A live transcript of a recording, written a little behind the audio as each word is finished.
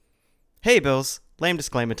Hey Bills, lame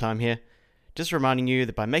disclaimer time here. Just reminding you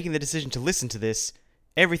that by making the decision to listen to this,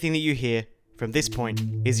 everything that you hear from this point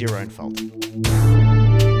is your own fault.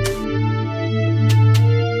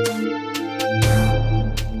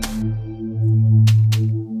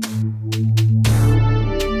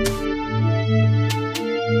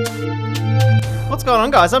 What's going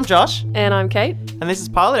on, guys? I'm Josh. And I'm Kate. And this is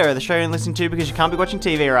Pilot Error, the show you're listening to because you can't be watching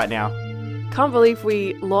TV right now. Can't believe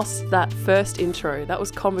we lost that first intro. That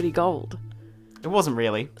was comedy gold. It wasn't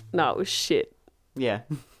really. No, it was shit. Yeah.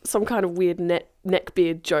 Some kind of weird neck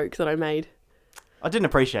beard joke that I made. I didn't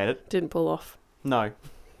appreciate it. Didn't pull off. No.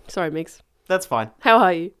 Sorry, Migs. That's fine. How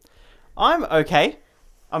are you? I'm okay.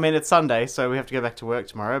 I mean, it's Sunday, so we have to go back to work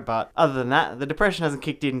tomorrow, but other than that, the depression hasn't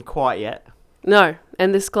kicked in quite yet. No,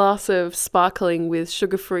 and this glass of sparkling with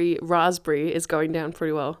sugar-free raspberry is going down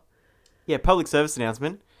pretty well. Yeah, public service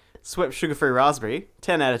announcement. Swept sugar-free raspberry.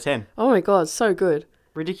 10 out of 10. Oh my god, so good.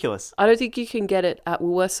 Ridiculous. I don't think you can get it at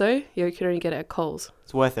Woolworths though. You can only get it at Coles.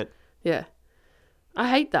 It's worth it. Yeah. I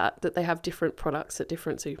hate that they have different products at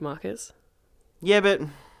different supermarkets. Yeah, but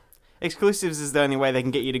exclusives is the only way they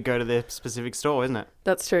can get you to go to their specific store, isn't it?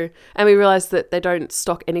 That's true. And we realised that they don't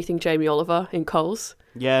stock anything Jamie Oliver in Coles.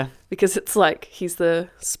 Yeah. Because it's like he's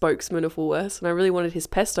the spokesman of Woolworths, and I really wanted his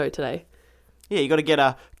pesto today. Yeah, you got to get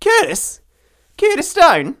a Curtis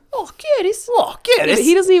Stone. Oh, Curtis. Oh, Yeah, Curtis. but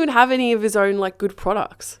he doesn't even have any of his own like good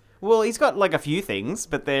products. Well, he's got like a few things,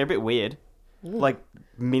 but they're a bit weird. Like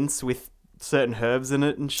mince with certain herbs in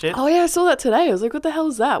it and shit. Oh yeah, I saw that today. I was like, what the hell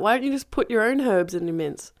is that? Why don't you just put your own herbs in your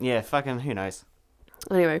mince? Yeah, fucking who knows.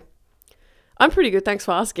 Anyway, I'm pretty good. Thanks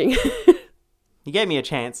for asking. You gave me a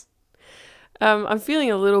chance. I'm feeling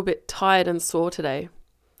a little bit tired and sore today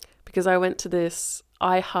because I went to this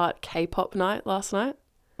I Heart K-pop night last night.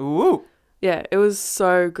 Ooh. Yeah, it was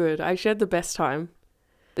so good. I actually had the best time.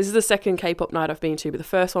 This is the second K-pop night I've been to, but the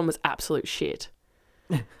first one was absolute shit.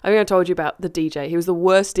 I think I told you about the DJ. He was the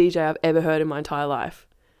worst DJ I've ever heard in my entire life.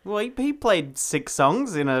 Well, he played 6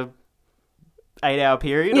 songs in a 8-hour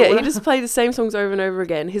period. Yeah, he just played the same songs over and over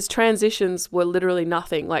again. His transitions were literally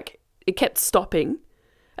nothing. Like, it kept stopping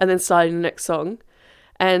and then starting the next song.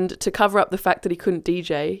 And to cover up the fact that he couldn't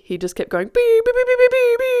DJ, he just kept going, beep, beep, beep, beep,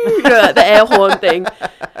 beep, beep, you know, like the air horn thing.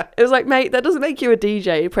 It was like, mate, that doesn't make you a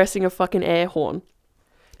DJ pressing a fucking air horn.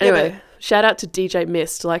 Anyway, shout out to DJ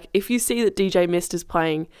Mist. Like, if you see that DJ Mist is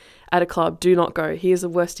playing at a club, do not go. He is the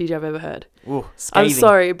worst DJ I've ever heard. Ooh, scathing. I'm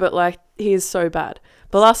sorry, but like, he is so bad.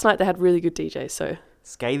 But last night they had really good DJs, so.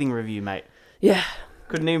 Scathing review, mate. Yeah.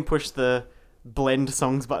 Couldn't even push the blend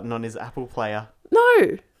songs button on his Apple player.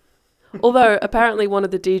 No. Although, apparently one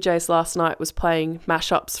of the DJs last night was playing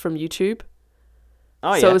mashups from YouTube.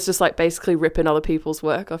 Oh, So yeah. it was just like basically ripping other people's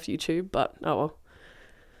work off YouTube, but oh well.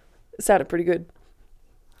 It sounded pretty good.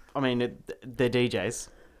 I mean, they're DJs.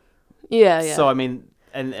 Yeah, yeah. So, I mean,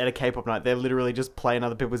 and at a K-pop night, they're literally just playing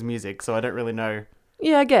other people's music, so I don't really know.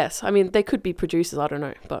 Yeah, I guess. I mean, they could be producers, I don't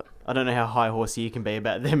know, but I don't know how high horsey you can be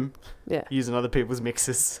about them yeah. using other people's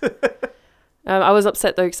mixes. I was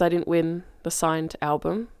upset though because I didn't win the signed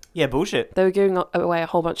album. Yeah, bullshit. They were giving away a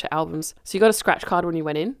whole bunch of albums. So you got a scratch card when you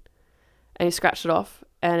went in, and you scratched it off,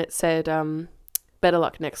 and it said, better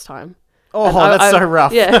luck next time. Oh, And that's so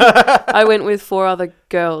rough. Yeah. I went with 4 other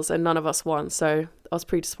girls, and none of us won, so I was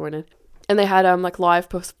pretty disappointed. And they had like live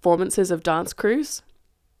performances of dance crews,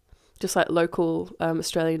 just like local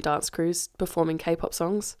Australian dance crews performing K-pop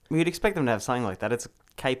songs. You'd expect them to have something like that. It's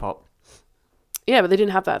K-pop. Yeah, but they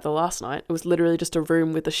didn't have that the last night. It was literally just a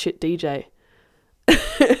room with a shit DJ.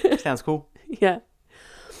 Sounds cool. Yeah.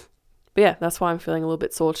 But yeah, that's why I'm feeling a little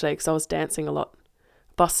bit sore today because I was dancing a lot.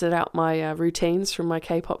 Busted out my routines from my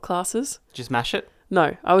K-pop classes. Just mash it.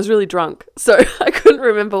 No, I was really drunk, so I couldn't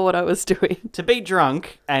remember what I was doing. To be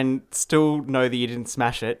drunk and still know that you didn't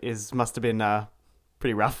smash it must have been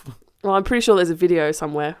pretty rough. Well, I'm pretty sure there's a video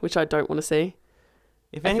somewhere, which I don't want to see.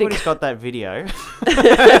 If anybody's got that video...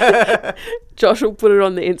 Josh will put it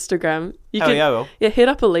on the Instagram. Yeah, I will. Yeah, hit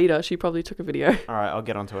up Alita. She probably took a video. All right, I'll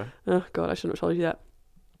get onto it. Oh, God, I shouldn't have told you that.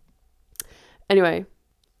 Anyway,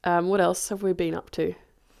 what else have we been up to?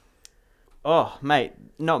 Oh, mate,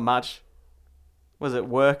 not much. Was it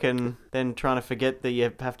work and then trying to forget that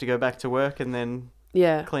you have to go back to work and then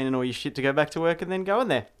Yeah. cleaning all your shit to go back to work and then going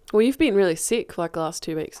there? Well, you've been really sick for like the last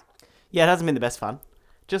 2 weeks. Yeah, it hasn't been the best fun.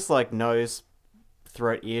 Just like nose,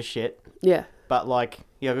 throat, ear shit. Yeah. But like,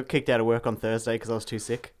 yeah, I got kicked out of work on Thursday because I was too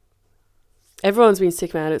sick. Everyone's been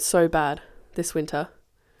sick, man. It's so bad this winter.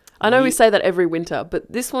 I know we say that every winter, but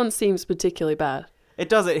this one seems particularly bad. It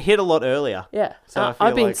does. It hit a lot earlier. Yeah. So I feel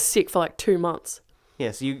I've been like- sick for like 2 months.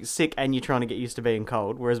 Yeah, so you're sick and you're trying to get used to being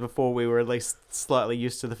cold, whereas before we were at least slightly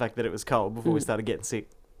used to the fact that it was cold before we started getting sick.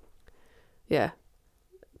 Yeah.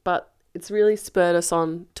 But it's really spurred us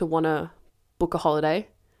on to want to book a holiday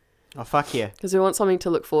Oh, fuck yeah. because we want something to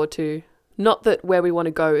look forward to. Not that where we want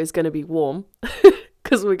to go is going to be warm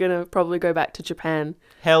because we're going to probably go back to Japan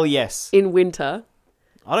Hell yes. in winter.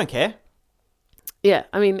 I don't care. Yeah,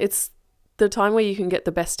 I mean, it's the time where you can get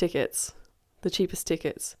the best tickets, the cheapest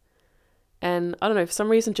tickets. And I don't know, for some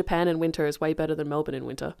reason, Japan in winter is way better than Melbourne in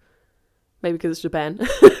winter. Maybe because it's Japan.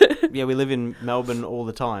 Yeah, we live in Melbourne all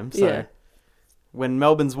the time. So Yeah. when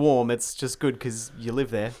Melbourne's warm, it's just good because you live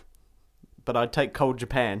there. But I'd take cold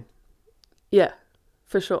Japan. Yeah,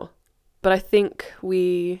 for sure. But I think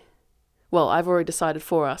I've already decided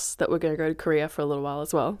for us that we're going to go to Korea for a little while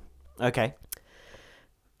as well. Okay.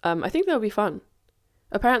 I think that'll be fun.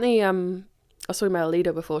 Apparently, I was talking about a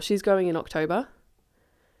leader before. She's going in October.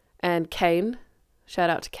 And Kane, shout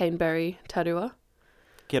out to Kane Berry Tadua.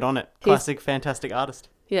 Get on it. Classic, fantastic artist.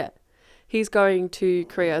 Yeah. He's going to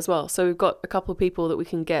Korea as well. So we've got a couple of people that we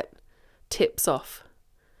can get tips off.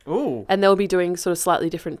 Ooh. And they'll be doing sort of slightly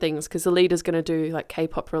different things because the leader's going to do like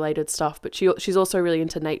K-pop related stuff. But she's also really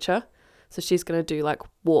into nature. So she's going to do like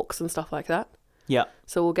walks and stuff like that. Yeah.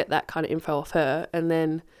 So we'll get that kind of info off her. And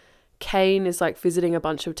then Kane is like visiting a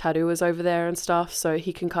bunch of tattooers over there and stuff. So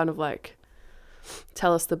he can kind of like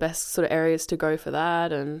tell us the best sort of areas to go for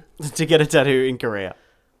that. And To get a tattoo in Korea.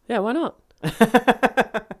 yeah, why not?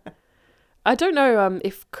 I don't know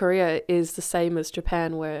if Korea is the same as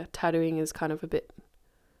Japan where tattooing is kind of a bit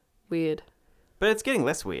weird. But it's getting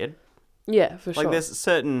less weird. Yeah, for sure. Like there's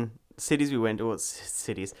certain cities we went to,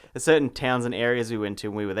 cities, there's certain towns and areas we went to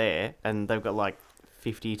when we were there, and they've got like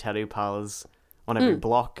 50 tattoo parlors on every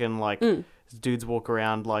block, and like dudes walk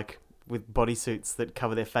around like with bodysuits that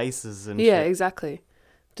cover their faces and yeah, shit. exactly.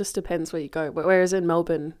 Just depends where you go. But whereas in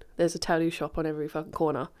Melbourne, there's a tattoo shop on every fucking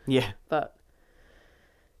corner. Yeah. But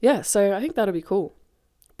yeah, so I think that'll be cool.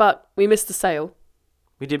 But we missed the sale.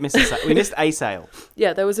 We did miss a sale. We missed a sale.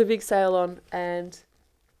 Yeah, there was a big sale on, and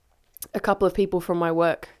a couple of people from my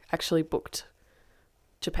work actually booked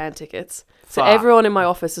Japan tickets. So Fuck. everyone in my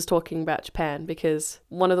office is talking about Japan because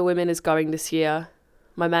one of the women is going this year.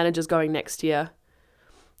 My manager's going next year.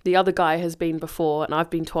 The other guy has been before, and I've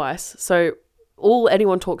been twice. So all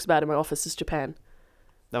anyone talks about in my office is Japan.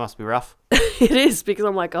 That must be rough. It is, because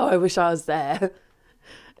I'm like, oh, I wish I was there.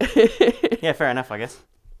 Yeah, fair enough, I guess.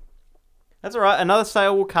 That's all right. Another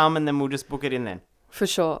sale will come, and then we'll just book it in then. For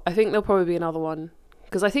sure. I think there'll probably be another one.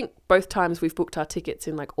 Because I think both times we've booked our tickets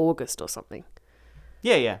in like August or something.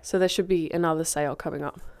 Yeah, yeah. So there should be another sale coming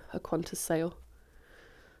up. A Qantas sale.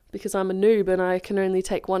 Because I'm a noob and I can only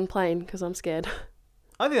take one plane because I'm scared.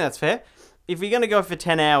 I think that's fair. If you're going to go for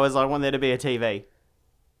 10 hours, I want there to be a TV.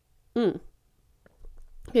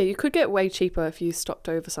 Yeah, you could get way cheaper if you stopped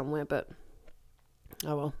over somewhere, but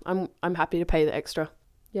oh well. I'm happy to pay the extra.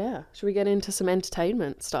 Yeah. Should we get into some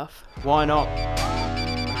entertainment stuff? Why not?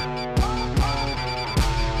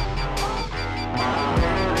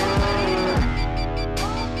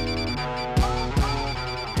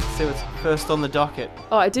 Let's see what's first on the docket.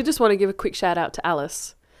 Oh, I did just want to give a quick shout out to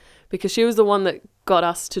Alice because she was the one that got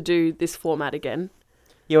us to do this format again.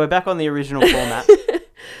 Yeah, we're back on the original format.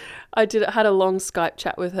 I had a long Skype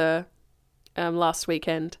chat with her last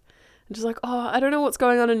weekend. And she's like, oh, I don't know what's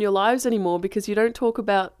going on in your lives anymore because you don't talk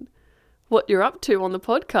about what you're up to on the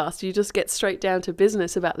podcast. You just get straight down to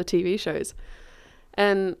business about the TV shows.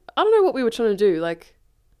 And I don't know what we were trying to do. Like,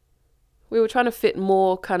 we were trying to fit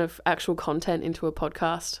more kind of actual content into a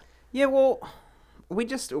podcast. Yeah, well, we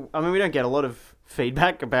don't get a lot of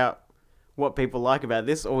feedback about what people like about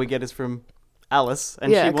this. All we get is from Alice,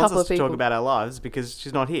 and Yeah, she a wants couple us of to talk people. about our lives because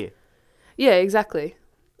she's not here. Yeah, exactly.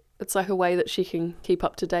 It's like a way that she can keep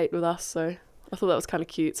up to date with us. So I thought that was kind of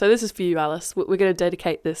cute. So this is for you, Alice. We're going to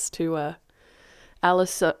dedicate this to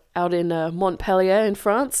Alice out in Montpellier in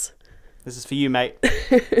France. This is for you, mate.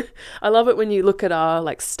 I love it when you look at our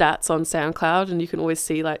like stats on SoundCloud and you can always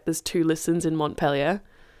see like there's 2 listens in Montpellier.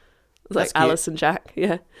 It's like That's cute. Alice and Jack.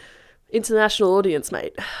 Yeah. International audience,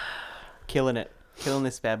 mate. Killing it. Killing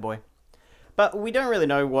this bad boy. But we don't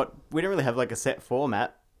really have like a set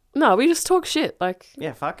format. No, we just talk shit. Like,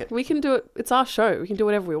 Yeah, fuck it. we can do it. It's our show. We can do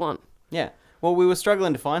whatever we want. Yeah. Well, we were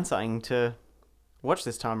struggling to find something to watch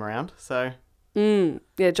this time around, so...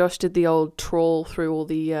 Yeah, Josh did the old trawl through all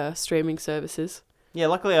the streaming services. Yeah,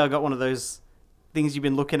 luckily I got one of those things you've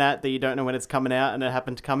been looking at that you don't know when it's coming out, and it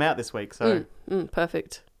happened to come out this week, so...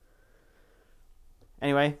 Perfect.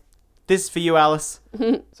 Anyway, this is for you, Alice.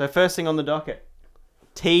 So first thing on the docket.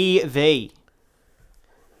 TV.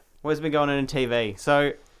 What's been going on in TV?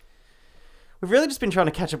 So, we've really just been trying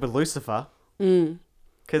to catch up with Lucifer. We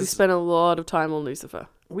Because spent a lot of time on Lucifer.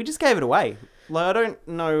 We just gave it away. Like, I don't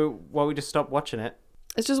know why we just stopped watching it.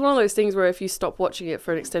 It's just one of those things where if you stop watching it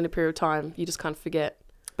for an extended period of time, you just kind of forget.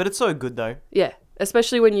 But it's so good, though. Yeah,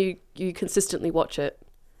 especially when you consistently watch it.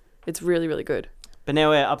 It's really, really good. But now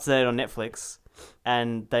we're up to date on Netflix,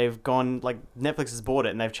 and they've gone, like, Netflix has bought it,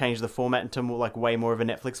 and they've changed the format into, like, way more of a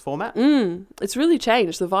Netflix format. It's really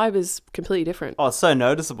changed. The vibe is completely different. Oh, it's so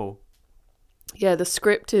noticeable. Yeah, the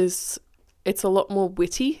script it's a lot more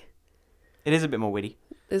witty. It is a bit more witty.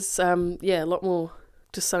 There's, a lot more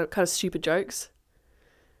just kind of stupid jokes.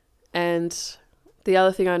 And the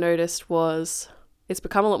other thing I noticed was it's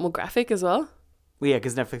become a lot more graphic as well. Well, yeah,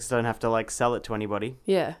 because Netflix don't have to, like, sell it to anybody.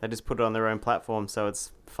 Yeah. They just put it on their own platform, so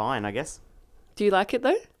it's fine, I guess. Do you like it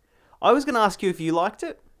though? I was going to ask you if you liked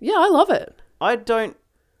it. Yeah, I love it. I don't...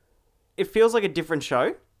 It feels like a different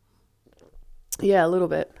show, Yeah, a little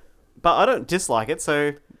bit. but I don't dislike it,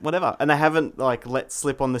 so whatever. And they haven't, like, let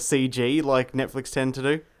slip on the CG like Netflix tend to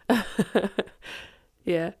do.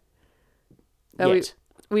 Yeah. Yet.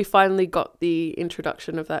 We finally got the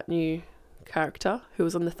introduction of that new character who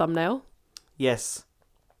was on the thumbnail. Yes.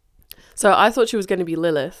 So I thought she was going to be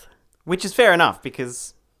Lilith. Which is fair enough,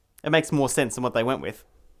 because it makes more sense than what they went with.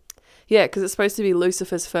 Yeah, because it's supposed to be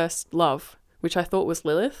Lucifer's first love, which I thought was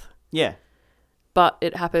Lilith. Yeah. But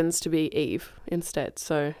it happens to be Eve instead,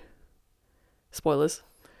 so spoilers.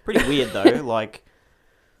 Pretty weird, though. Like,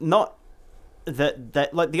 not that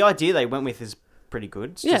like, the idea they went with is pretty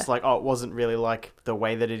good. It's just like, oh, it wasn't really like the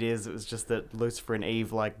way that it is. It was just that Lucifer and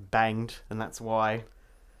Eve, like, banged, and that's why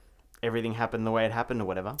everything happened the way it happened or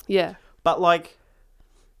whatever. Yeah. But, like,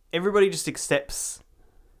 everybody just accepts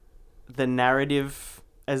the narrative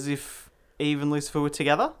as if Eve and Lucifer were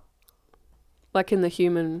together. Like in the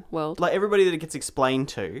human world. Like, everybody that it gets explained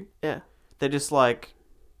to, Yeah. they're just like,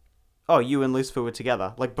 oh, you and Lucifer were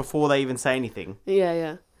together. Like, before they even say anything. Yeah,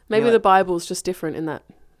 yeah. Maybe like, the Bible's just different in that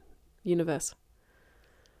universe.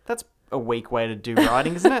 That's a weak way to do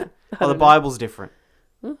writing, isn't it? Oh, the know. Bible's different.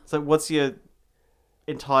 Hmm? So what's your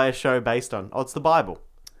entire show based on? Oh, it's the Bible.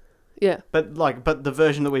 Yeah. But the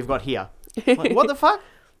version that we've got here. Like, what the fuck?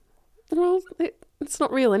 Well, it's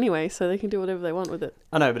not real anyway, so they can do whatever they want with it.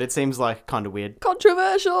 I know, but it seems like kind of weird.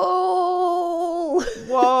 Controversial!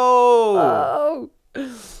 Whoa! Oh.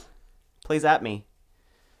 Please at me.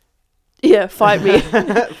 Yeah, fight me.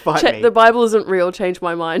 Fight Check me. the Bible isn't real, change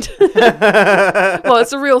my mind. Well,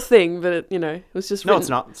 it's a real thing, but it was just No, written. it's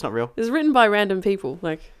not. It's not real. It's written by random people.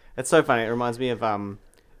 Like, It's so funny. It reminds me of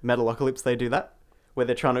Metalocalypse. They do that, where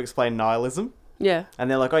they're trying to explain nihilism. yeah. And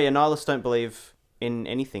they're like, oh yeah, nihilists don't believe in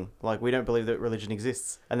anything. Like, we don't believe that religion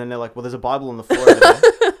exists. And then they're like, well, there's a Bible on the floor over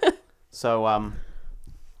there. So,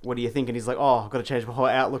 what do you think? And he's like, oh, I've got to change my whole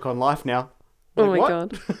outlook on life now. Oh Like, my what?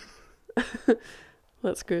 god.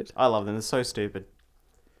 That's good. I love them. They're so stupid.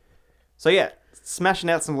 So yeah, smashing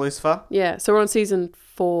out some Lucifer. Yeah, so we're on season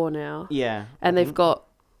 4 now. Yeah. And they've got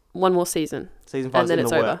one more season. Season 5's then in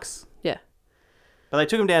it's the over. works. Yeah. But they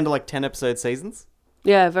took them down to like 10 episode seasons.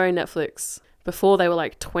 Yeah, very Netflix. Before they were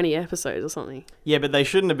like 20 episodes or something. Yeah, but they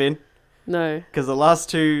shouldn't have been. No. Because the last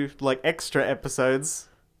 2 like extra episodes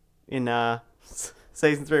in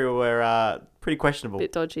season 3 were pretty questionable.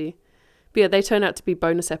 Bit dodgy. But yeah, they turned out to be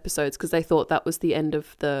bonus episodes because they thought that was the end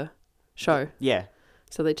of the show. Yeah.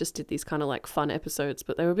 So they just did these kind of like fun episodes,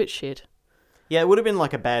 but they were a bit shit. Yeah, it would have been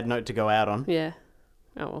like a bad note to go out on. Yeah.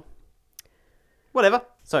 Oh well. Whatever.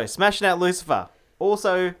 So, smashing out Lucifer.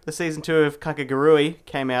 Also, the season 2 of Kakagurui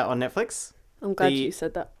came out on Netflix. I'm glad The- you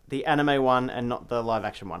said that. The anime one and not the live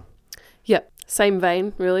action one. Yep. Same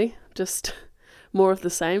vein, really. Just more of the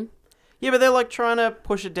same. Yeah, but they're like trying to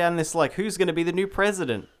push it down this like, who's going to be the new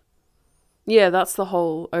president? Yeah, that's the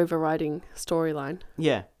whole overriding storyline.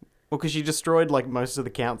 Yeah. Well, because you destroyed like most of the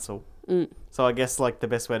council. So I guess like the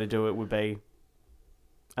best way to do it would be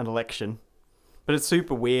an election. But it's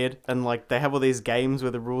super weird, and like they have all these games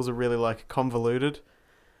where the rules are really like convoluted.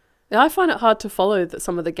 Yeah, I find it hard to follow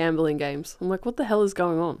some of the gambling games. I'm like, what the hell is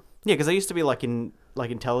going on? Yeah, because they used to be like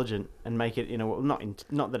intelligent and make it,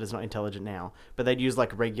 not that it's not intelligent now, but they'd use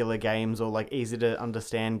like regular games or like easy to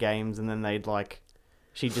understand games, and then they'd like,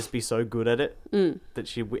 she'd just be so good at it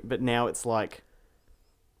that but now it's like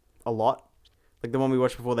a lot. Like the one we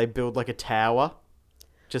watched before, they build like a tower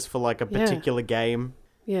just for like a particular game.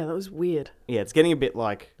 Yeah, that was weird. Yeah, it's getting a bit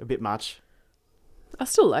much. I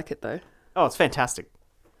still like it though. Oh, it's fantastic.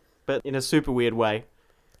 But in a super weird way,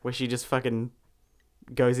 where she just fucking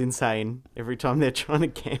goes insane every time they're trying to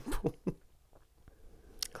gamble.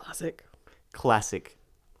 Classic. Classic.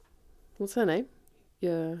 What's her name?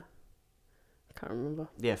 Yeah. I can't remember.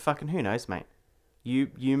 Yeah, fucking who knows, mate.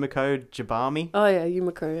 Yumiko Jabami? Oh yeah,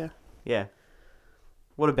 Yumiko, yeah. Yeah.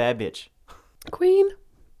 What a bad bitch. Queen.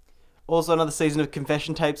 Also, another season of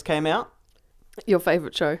Confession Tapes came out. Your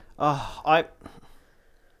favourite show?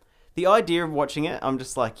 The idea of watching it, I'm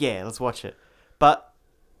just like, yeah, let's watch it. But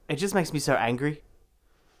it just makes me so angry.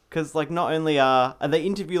 Because, like, not only and they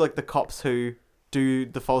interview, like, the cops who do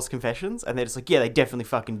the false confessions, and they're just like, yeah, they definitely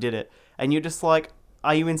fucking did it. And you're just like,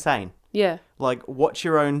 are you insane? Yeah. Like, watch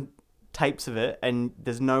your own tapes of it, and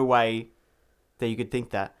there's no way that you could think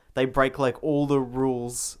that. They break, like, all the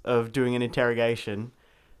rules of doing an interrogation,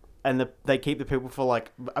 and they keep the people for,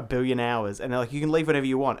 like, a billion hours, and they're like, you can leave whenever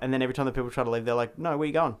you want. And then every time the people try to leave, they're like, no, where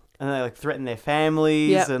you going? And they, like, threaten their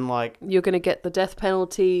families, and, like... You're going to get the death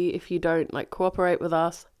penalty if you don't, like, cooperate with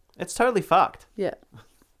us. It's totally fucked. Yeah.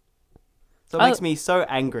 So it makes me so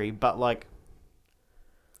angry, but, like,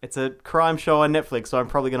 it's a crime show on Netflix, so I'm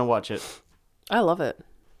probably going to watch it. I love it.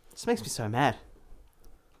 It just makes me so mad.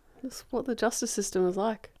 That's what the justice system is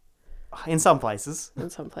like. In some places.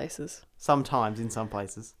 In some places. Sometimes in some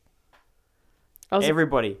places.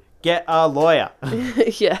 Everybody, get a lawyer.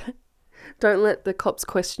 Yeah. Don't let the cops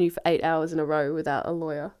question you for 8 hours in a row without a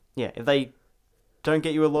lawyer. Yeah, if they don't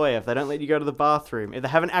get you a lawyer, if they don't let you go to the bathroom, if they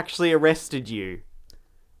haven't actually arrested you,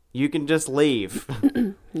 you can just leave.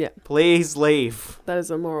 Yeah. Please leave. That is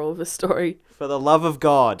the moral of the story. For the love of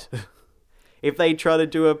God. If they try to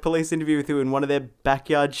do a police interview with you in one of their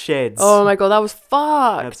backyard sheds. Oh my God, that was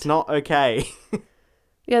fucked. That's not okay.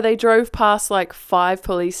 Yeah, they drove past like 5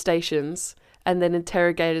 police stations and then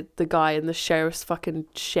interrogated the guy in the sheriff's fucking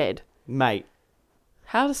shed. Mate.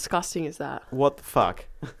 How disgusting is that? What the fuck?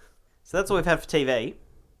 So that's all we've had for TV. You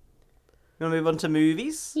want to move on to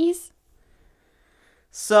movies? Yes.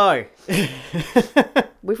 So.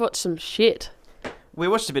 We've watched some shit. We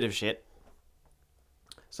watched a bit of shit.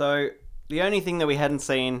 So, the only thing that we hadn't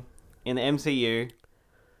seen in the MCU,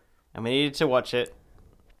 and we needed to watch it,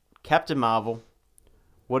 Captain Marvel.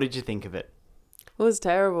 What did you think of it? It was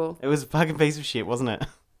terrible. It was a fucking piece of shit, wasn't it?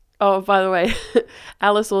 Oh, by the way,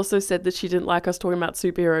 Alice also said that she didn't like us talking about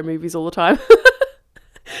superhero movies all the time.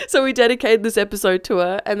 So we dedicated this episode to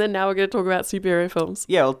her, and then now we're going to talk about superhero films.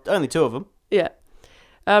 Yeah, well, only 2 of them. Yeah.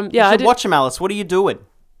 You should watch them, Alice. What are you doing?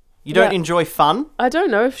 You don't enjoy fun? I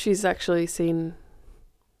don't know if she's actually seen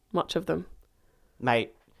much of them.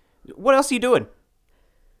 Mate, what else are you doing?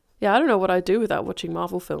 Yeah, I don't know what I do without watching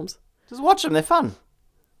Marvel films. Just watch them. They're fun.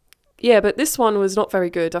 Yeah, but this one was not very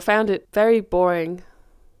good. I found it very boring.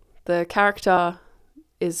 The character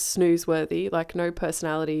is snooze-worthy, like no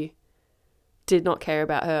personality. Did not care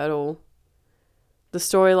about her at all. The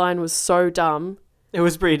storyline was so dumb. It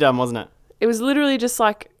was pretty dumb, wasn't it? It was literally just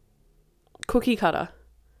like cookie cutter.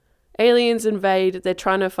 Aliens invade, they're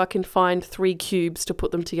trying to fucking find 3 cubes to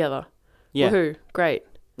put them together. Yeah. Woohoo, great.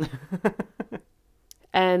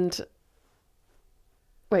 And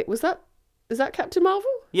wait, is that Captain Marvel?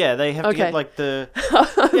 Yeah, they have to get like the...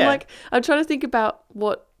 I'm trying to think about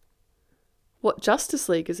what Justice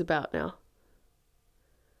League is about now.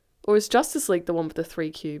 Or is Justice League the one with the 3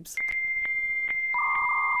 cubes?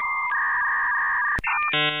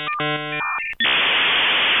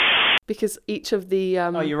 Because each of the...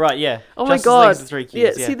 Oh, you're right, yeah. Oh Justice my God. League's the 3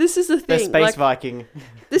 cubes, yeah, see, this is the thing. They're Space Viking.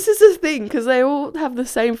 This is the thing, because they all have the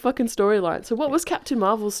same fucking storyline. So what was Captain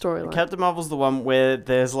Marvel's storyline? Captain Marvel's the one where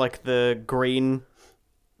there's, like, the green,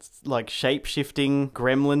 like, shape-shifting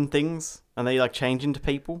gremlin things, and they, like, change into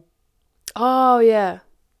people. Oh, yeah.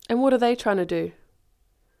 And what are they trying to do?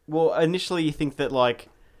 Well, initially you think that, like,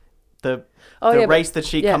 the race that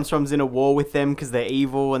she comes from is in a war with them because they're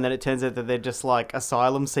evil, and then it turns out that they're just, like,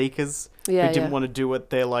 asylum seekers who didn't want to do what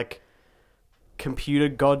their, like, computer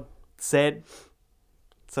god said.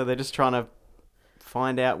 So they're just trying to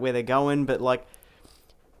find out where they're going, but, like,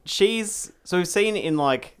 so we've seen in,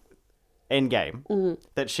 like, Endgame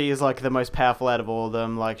that she is, like, the most powerful out of all of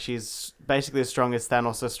them. Like, she's basically as strong as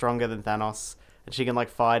Thanos, or stronger than Thanos, and she can, like,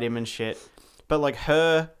 fight him and shit. But, like,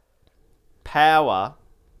 her power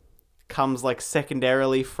comes, like,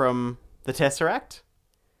 secondarily from the Tesseract.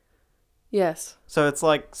 Yes. So it's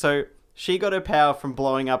like, so she got her power from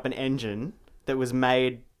blowing up an engine that was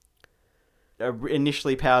made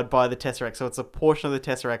initially powered by the Tesseract. So it's a portion of the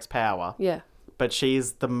Tesseract's power. Yeah. But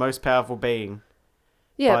she's the most powerful being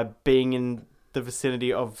by being in the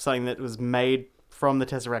vicinity of something that was made from the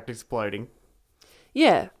Tesseract exploding.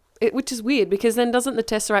 Yeah. Which is weird, because then doesn't the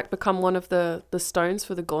Tesseract become one of the stones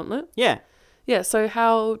for the gauntlet? Yeah. Yeah, so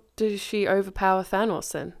how does she overpower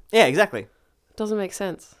Thanos then? Yeah, exactly. Doesn't make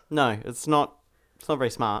sense. No, it's not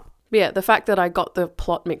very smart. But yeah, the fact that I got the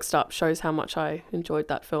plot mixed up shows how much I enjoyed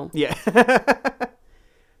that film. Yeah.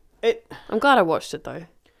 I'm glad I watched it though.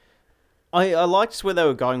 I liked where they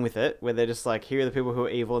were going with it, where they're just like, here are the people who are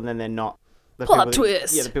evil, and then they're not the Plot people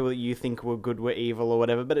twist. the people that you think were good were evil or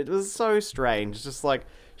whatever. But it was so strange. Just like,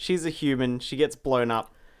 she's a human, she gets blown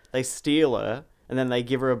up, they steal her, and then they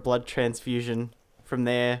give her a blood transfusion from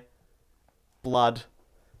their blood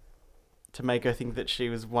to make her think that she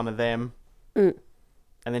was one of them. Mm.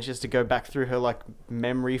 And then she has to go back through her, like,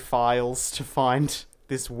 memory files to find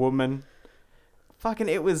this woman. Fucking,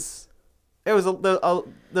 there was a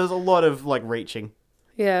lot of, like, reaching.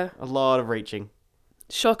 Yeah. A lot of reaching.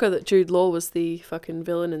 Shocker that Jude Law was the fucking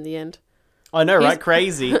villain in the end. I know, right?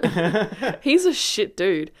 Crazy. He's a shit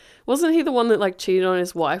dude. Wasn't he the one that, like, cheated on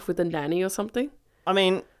his wife with a nanny or something? I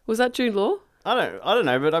mean... Was that Jude Law? I don't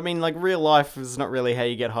know, but I mean, like, real life is not really how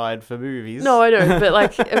you get hired for movies. No, I know, but,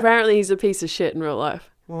 like, apparently he's a piece of shit in real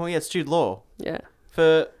life. Well, yeah, it's Jude Law. Yeah.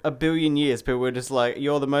 For a billion years, people were just like,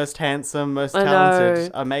 you're the most handsome, most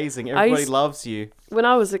talented, amazing. Everybody loves you. When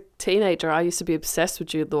I was a teenager, I used to be obsessed with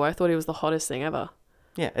Jude Law. I thought he was the hottest thing ever.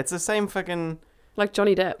 Yeah, it's the same fucking... Like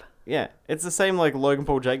Johnny Depp. Yeah, it's the same, like, Logan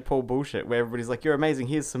Paul, Jake Paul bullshit, where everybody's like, you're amazing,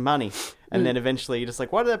 here's some money. And then eventually you're just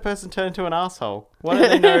like, why did that person turn into an asshole? Why don't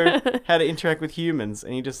they know how to interact with humans?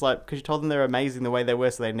 And you're just like, because you told them they're amazing the way they were,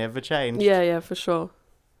 so they never changed. Yeah, for sure.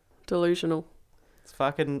 Delusional. It's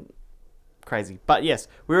fucking crazy. But yes,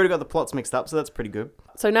 we already got the plots mixed up, so that's pretty good.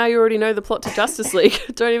 So now you already know the plot to Justice League.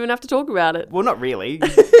 Don't even have to talk about it. Well, not really.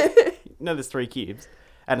 No, there's 3 cubes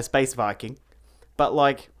and a space Viking. But,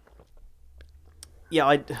 like, yeah,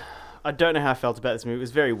 I don't know how I felt about this movie. It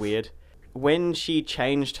was very weird. When she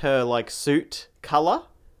changed her, like, suit colour,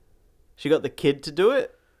 she got the kid to do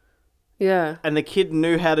it. Yeah. And the kid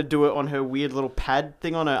knew how to do it on her weird little pad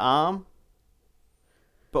thing on her arm.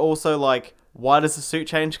 But also, like, why does the suit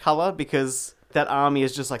change colour? Because that army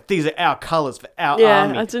is just like, these are our colours for our army.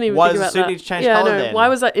 Yeah, I didn't even why think about does the suit that. need to change colour then? Why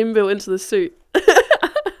was that inbuilt into the suit?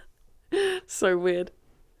 So weird.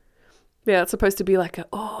 Yeah, it's supposed to be like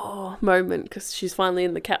a moment because she's finally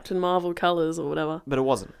in the Captain Marvel colours or whatever. But it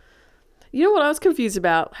wasn't. You know what I was confused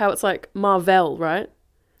about? How it's like Marvel, right?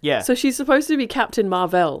 Yeah. So she's supposed to be Captain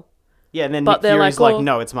Marvel. Yeah, and then But Nick Fury's like,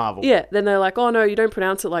 no, it's Marvel. Yeah, then they're like, oh no, you don't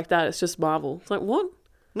pronounce it like that. It's just Marvel. It's like, what?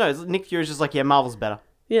 No, Nick Fury's just like, yeah, Marvel's better.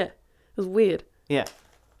 Yeah, it was weird. Yeah.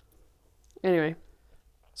 Anyway.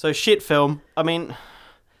 So shit film. I mean,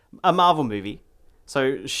 a Marvel movie.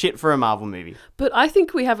 So shit for a Marvel movie. But I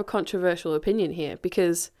think we have a controversial opinion here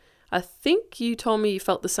because I think you told me you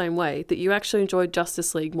felt the same way, that you actually enjoyed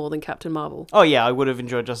Justice League more than Captain Marvel. Oh yeah, I would have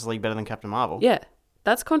enjoyed Justice League better than Captain Marvel. Yeah,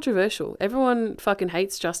 that's controversial. Everyone fucking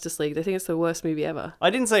hates Justice League. They think it's the worst movie ever. I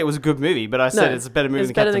didn't say it was a good movie, but I said it's a better movie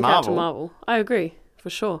than Captain Marvel. Captain Marvel. I agree, for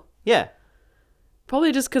sure. Yeah.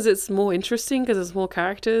 Probably just because it's more interesting, because there's more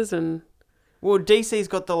characters and... Well, DC's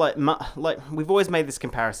got the, like, we've always made this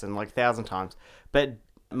comparison, like, 1,000 times. But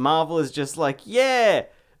Marvel is just like, yeah,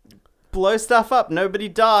 blow stuff up, nobody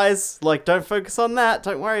dies. Like, don't focus on that,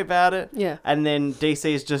 don't worry about it. Yeah. And then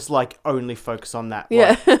DC is just like, only focus on that.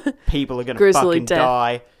 Yeah. Like, people are going to Grisly fucking death.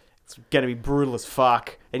 die. It's going to be brutal as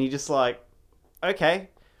fuck. And you're just like, okay.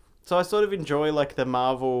 So I sort of enjoy, like, the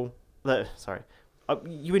Marvel...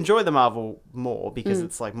 you enjoy the Marvel more because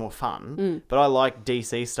it's, like, more fun. But I like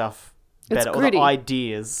DC stuff better. It's or gritty. the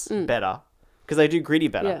ideas better. Because they do gritty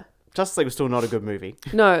better. Yeah. Justice League was still not a good movie.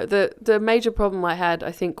 No, the major problem I had,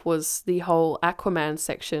 I think, was the whole Aquaman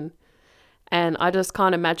section. And I just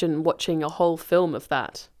can't imagine watching a whole film of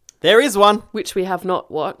that. There is one. Which we have not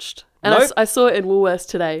watched. And Nope. I saw it in Woolworths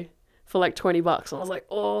today for like $20. And I was like,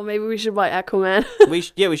 oh, maybe we should buy Aquaman. we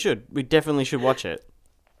should. We definitely should watch it.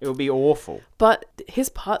 It would be awful. But his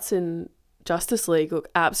parts in Justice League look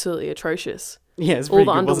absolutely atrocious. Yeah, it's All pretty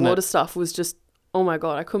the good, wasn't underwater it? stuff was just, oh my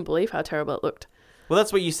God, I couldn't believe how terrible it looked. Well,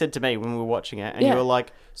 that's what you said to me when we were watching it. And Yeah. you were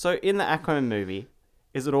like, so in the Aquaman movie,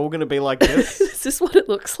 is it all going to be like this? Is this what it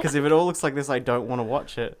looks like? Because if it all looks like this, I don't want to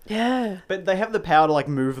watch it. Yeah. But they have the power to, like,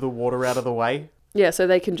 move the water out of the way. Yeah, so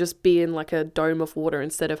they can just be in like a dome of water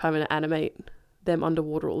instead of having to animate them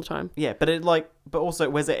underwater all the time. Yeah, but but also,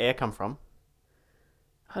 where's the air come from?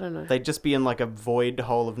 I don't know. They'd just be in, like, a void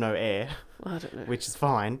hole of no air, I don't know. which is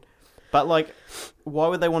fine. But, like, why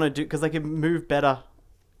would they want to do... Because they can move better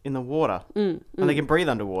in the water. And they can breathe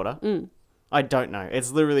underwater. I don't know.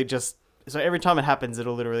 It's literally just... So every time it happens,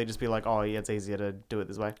 it'll literally just be like, oh, yeah, it's easier to do it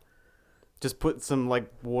this way. Just put some,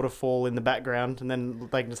 like, waterfall in the background, and then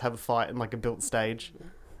they can just have a fight in, like, a built stage.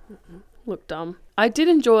 Look dumb. I did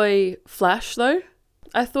enjoy Flash, though.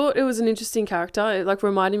 I thought it was an interesting character. It, like,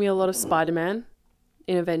 reminded me a lot of Spider-Man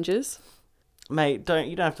in Avengers. Mate,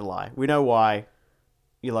 you don't have to lie. We know why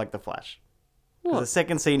you like the Flash. Because What? the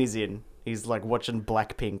second scene he's in, he's, like, watching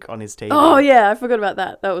Blackpink on his TV. Oh, yeah, I forgot about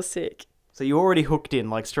that. That was sick. So you already hooked in,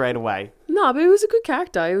 like, straight away. No, but it was a good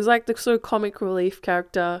character. It was like the sort of comic relief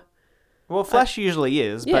character. Well, Flash usually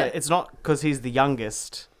is, yeah. but it's not because he's the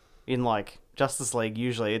youngest in, like, Justice League,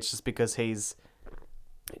 usually. It's just because he's...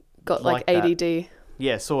 Got, like that. ADD.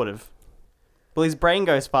 Yeah, sort of. Well, his brain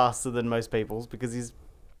goes faster than most people's because he's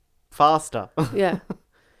faster. Yeah.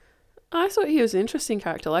 I thought he was an interesting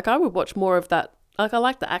character. Like, I would watch more of that. Like, I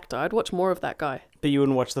like the actor. I'd watch more of that guy. But you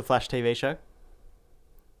wouldn't watch the Flash TV show?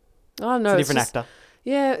 Oh, no. It's a different actor.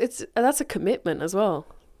 Yeah, that's a commitment as well.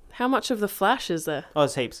 How much of the Flash is there? Oh,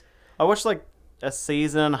 it's heaps. I watched, like, a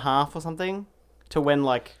season and a half or something to when,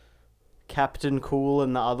 like, Captain Cool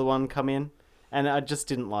and the other one come in. And I just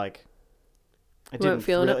didn't, like... It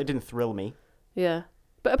didn't thrill me. Yeah.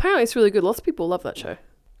 But apparently it's really good. Lots of people love that show.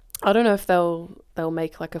 I don't know if they'll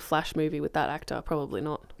make, like, a Flash movie with that actor. Probably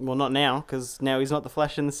not. Well, not now, because now he's not the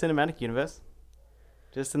Flash in the cinematic universe.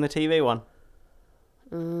 Just in the TV one.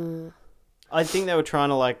 I think they were trying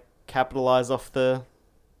to, like, capitalize off the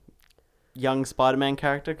young Spider-Man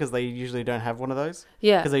character, because they usually don't have one of those.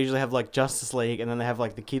 Yeah. Because they usually have, like, Justice League, and then they have,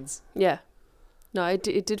 like, the kids. Yeah. No,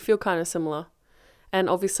 it did feel kind of similar. And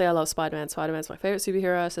obviously I love Spider-Man. Spider-Man's my favourite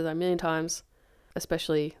superhero. I said that a million times.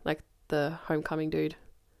 Especially, like, the Homecoming dude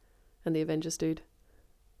and the Avengers dude.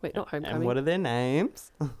 Wait, not Homecoming. And what are their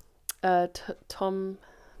names? Tom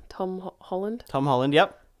Holland. Tom Holland,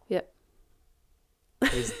 yep. Yep.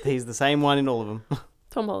 He's the same one in all of them.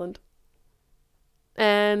 Tom Holland.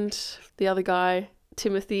 And the other guy,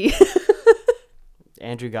 Timothy.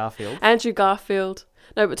 Andrew Garfield. Andrew Garfield.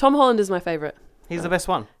 No, but Tom Holland is my favourite. He's the best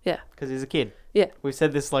one. Yeah. Because he's a kid. Yeah. We've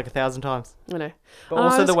said this like 1,000 times. I know. But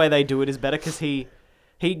also the way they do it is better because he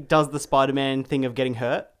does the Spider-Man thing of getting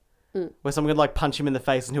hurt. Where someone could like punch him in the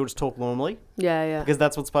face and he'll just talk normally. Yeah, yeah. Because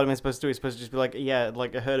that's what Spider-Man's supposed to do. He's supposed to just be like, yeah,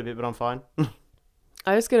 like it hurt a bit, but I'm fine.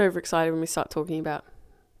 I just get overexcited when we start talking about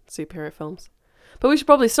superhero films. But we should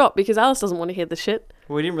probably stop because Alice doesn't want to hear the shit.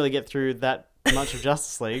 Well, we didn't really get through that much of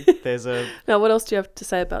Justice League. There's a... Now, what else do you have to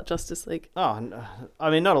say about Justice League? Oh, I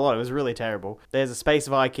mean, not a lot. It was really terrible. There's a space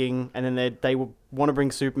Viking, and then they want to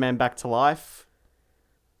bring Superman back to life.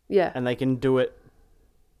 Yeah. And they can do it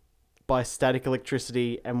by static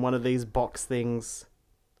electricity and one of these box things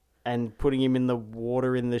and putting him in the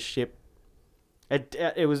water in the ship.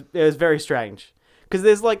 It was very strange. Because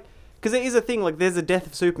there is a thing, like, there's a death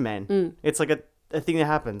of Superman. It's like a thing that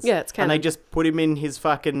happens. Yeah, it's canon. And they just put him in his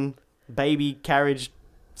fucking baby carriage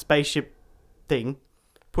spaceship thing,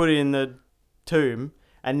 put it in the tomb,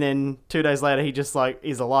 and then 2 days later he just, like,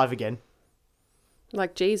 is alive again.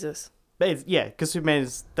 Like Jesus. But yeah, because Superman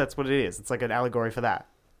that's what it is. It's like an allegory for that.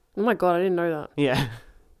 Oh my god, I didn't know that. Yeah.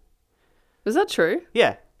 Is that true?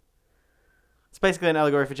 Yeah. It's basically an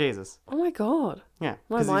allegory for Jesus. Oh my god. Yeah.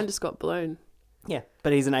 My mind just got blown. Yeah,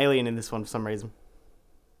 but he's an alien in this one for some reason.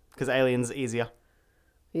 Because aliens easier.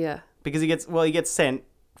 Yeah. Because he gets sent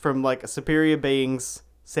from, like, superior beings,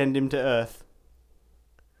 send him to Earth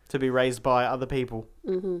to be raised by other people.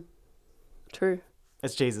 Mm-hmm. True.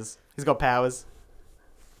 It's Jesus. He's got powers.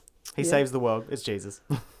 He saves the world. It's Jesus.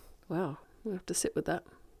 Wow. We'll have to sit with that.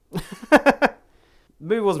 The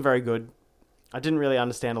movie wasn't very good. I didn't really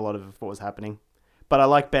understand a lot of what was happening. But I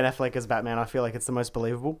like Ben Affleck as Batman. I feel like it's the most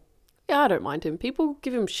believable. Yeah, I don't mind him. People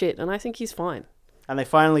give him shit, and I think he's fine. And they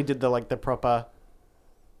finally did the proper...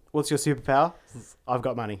 What's your superpower? I've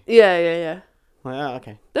got money. Yeah. Like, oh,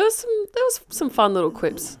 okay. There was some fun little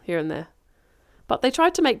quips here and there. But they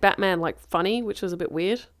tried to make Batman, like, funny, which was a bit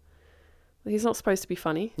weird. He's not supposed to be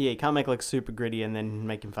funny. Yeah, you can't make, like, super gritty and then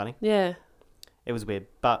make him funny. Yeah. It was weird.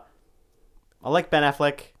 But I like Ben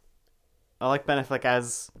Affleck. I like Ben Affleck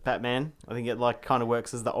as Batman. I think it, like, kind of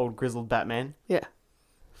works as the old grizzled Batman. Yeah.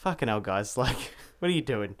 Fucking hell, guys. Like, what are you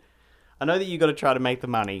doing? I know that you got to try to make the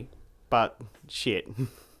money, but shit.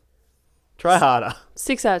 Try harder.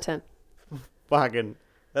 6 out of 10. Fucking,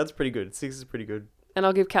 that's pretty good. 6 is pretty good. And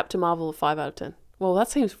I'll give Captain Marvel a 5 out of 10. Well, that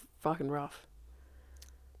seems fucking rough.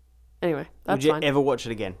 Anyway, that's fine. Would you ever watch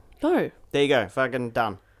it again? No. There you go. Fucking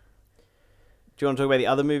done. Do you want to talk about the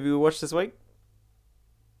other movie we watched this week?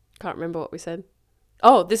 Can't remember what we said.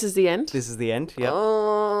 Oh, This Is the End? This is the end. Yep.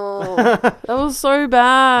 Oh, that was so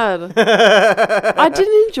bad. I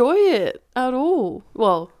didn't enjoy it at all.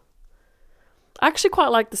 Well, I actually quite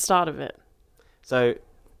liked the start of it. So,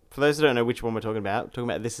 for those who don't know which one we're talking about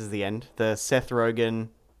This Is the End. The Seth Rogen,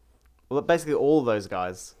 well, basically all of those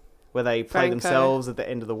guys, where they play Franco. themselves at the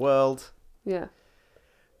end of the world. Yeah.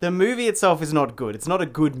 The movie itself is not good. It's not a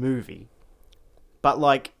good movie. But,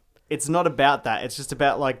 like, it's not about that. It's just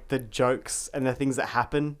about, like, the jokes and the things that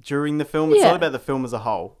happen during the film. It's Yeah. not about the film as a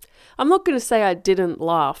whole. I'm not going to say I didn't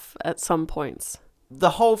laugh at some points.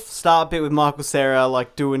 The whole start bit with Michael Cera,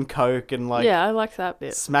 like, doing coke and, like... Yeah, I like that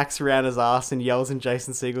bit. smacks around his ass and yells in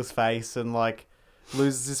Jason Segel's face and, like,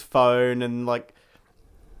 loses his phone, and like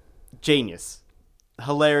genius,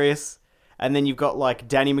 hilarious. And then you've got like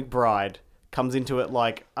Danny McBride comes into it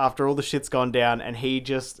like after all the shit's gone down, and he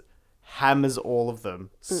just hammers all of them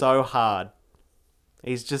so hard.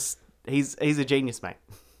 He's a genius, mate.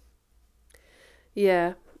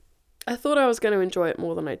 Yeah. I thought I was going to enjoy it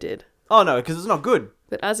more than I did. Oh no, because it's not good.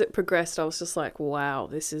 But as it progressed, I was just like, wow,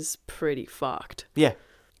 this is pretty fucked. Yeah.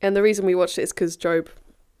 And the reason we watched it is because Job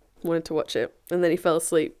wanted to watch it, and then he fell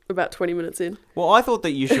asleep about 20 minutes in. Well, I thought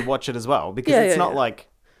that you should watch it as well, because Yeah, it's yeah, not yeah. like...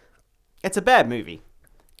 It's a bad movie,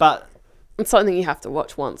 but It's something you have to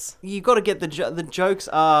watch once. you got to get the jokes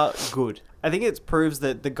are good. I think it proves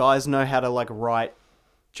that the guys know how to like write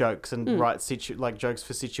jokes and write like jokes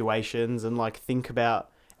for situations, and like think about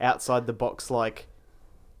outside the box like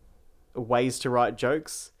ways to write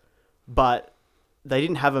jokes. But they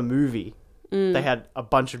didn't have a movie. They had a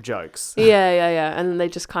bunch of jokes. Yeah. And then they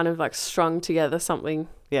just kind of like strung together something.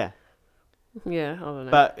 Yeah. Yeah, I don't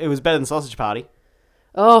know. But it was better than Sausage Party.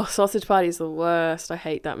 Oh, Sausage Party's the worst. I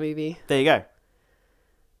hate that movie. There you go.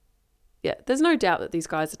 Yeah, there's no doubt that these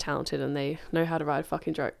guys are talented and they know how to write a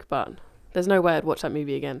fucking joke, but there's no way I'd watch that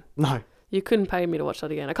movie again. No. You couldn't pay me to watch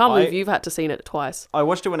that again. I can't believe you've had to seen it twice. I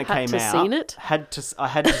watched it when it Had came to out. seen it? I had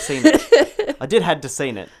to seen it. I did had to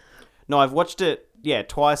seen it. No, I've watched it,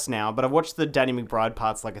 twice now, but I've watched the Danny McBride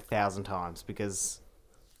parts like 1,000 times because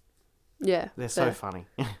Yeah. they're so funny.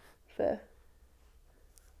 Fair.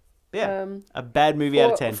 Yeah. A bad movie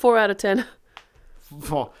out of 10. 4 out of 10.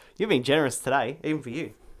 Oh, you're being generous today, even for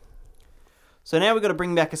you. So now we've got to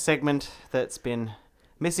bring back a segment that's been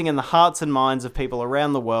missing in the hearts and minds of people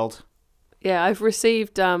around the world. Yeah, I've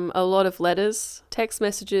received a lot of letters, text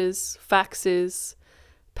messages, faxes,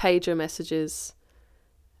 pager messages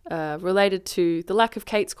related to the lack of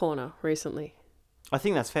Kate's Corner recently. I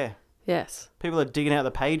think that's fair. Yes. People are digging out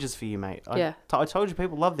the pages for you, mate. Yeah. I told you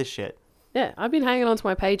people love this shit. Yeah, I've been hanging on to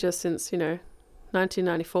my pager since,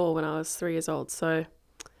 1994 when I was 3 years old, so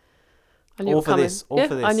I knew All it would for come this, in. all Yeah,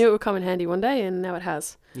 for this. I knew it would come in handy one day, and now it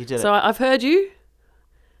has. You did So it. I've heard you,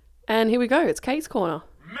 and here we go. It's Kate's Corner.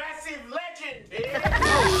 Massive legend!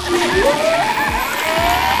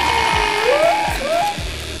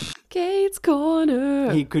 Kate's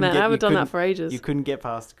Corner. You couldn't Man, get- I haven't you done that couldn't- for ages. You couldn't get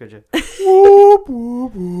past, could you? Whoop,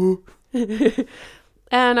 whoop, whoop.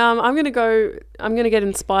 And I'm gonna get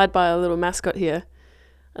inspired by a little mascot here,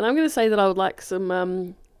 and I'm gonna say that I would like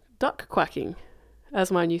some duck quacking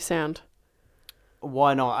as my new sound.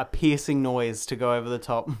 Why not? A piercing noise to go over the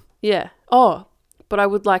top. Yeah. Oh, but I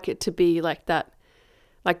would like it to be like that,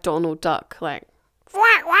 like Donald Duck, like.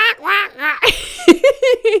 Quack, quack, quack, quack.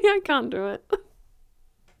 I can't do it.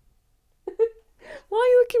 Why are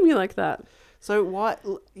you looking at me like that? So why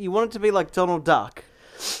you want it to be like Donald Duck,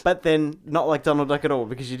 but then not like Donald Duck at all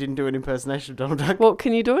because you didn't do an impersonation of Donald Duck? Well,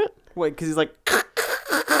 can you do it? Wait, because he's like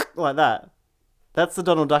like that. That's the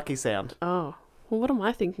Donald Ducky sound. Oh, well, what am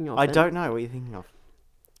I thinking of? I then? don't know what you're thinking of.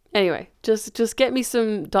 Anyway, just get me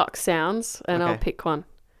some duck sounds, and I'll Okay. pick one.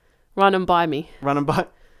 Run them by me. Running by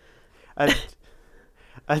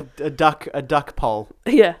a duck poll.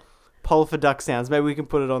 Yeah, Poll for duck sounds. Maybe we can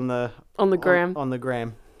put it on the on the gram. On the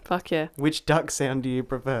gram. Fuck yeah. Which duck sound do you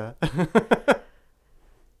prefer?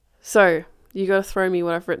 So, you gotta throw me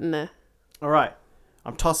what I've written there. All right.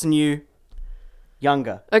 I'm tossing you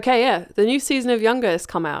Younger. Okay, yeah. The new season of Younger has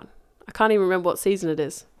come out. I can't even remember what season it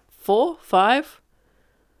is. 4? 5?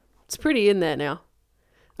 It's pretty in there now.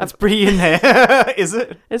 That's pretty in there, is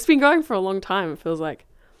it? It's been going for a long time, it feels like.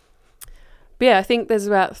 But yeah, I think there's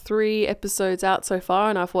about 3 episodes out so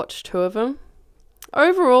far, and I've watched 2 of them.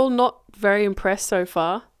 Overall, not very impressed so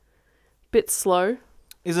far. Bit slow.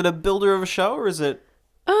 Is it a builder of a show or is it...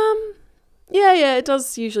 Yeah, it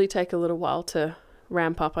does usually take a little while to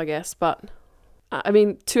ramp up, I guess. But, I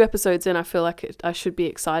mean, 2 episodes in, I feel like I should be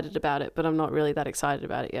excited about it, but I'm not really that excited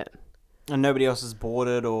about it yet. And nobody else has bought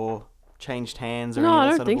it or changed hands or No, any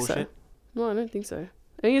I of that don't sort of think so. bullshit? No, I don't think so.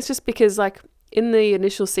 I think it's just because, like, in the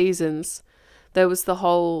initial seasons, there was the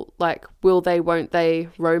whole, like, will they, won't they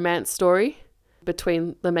romance story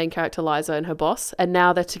between the main character Liza and her boss. And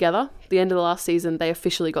now they're together. The end of the last season, they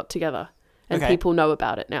officially got together. And Okay. people know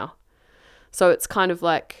about it now. So it's kind of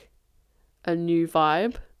like a new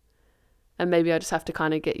vibe. And maybe I just have to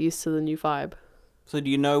kind of get used to the new vibe. So do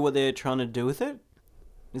you know what they're trying to do with it?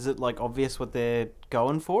 Is it, like, obvious what they're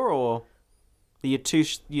going for, or... You're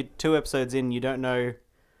 2 episodes in, you don't know...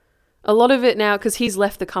 A lot of it now, because he's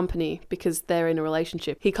left the company because they're in a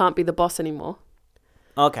relationship. He can't be the boss anymore.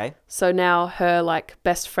 Okay. So now her, like,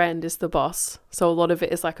 best friend is the boss. So a lot of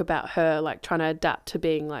it is, like, about her, like, trying to adapt to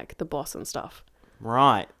being, like, the boss and stuff.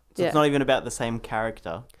 Right. So Yeah. it's not even about the same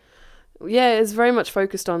character. Yeah, it's very much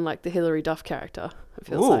focused on like the Hilary Duff character. It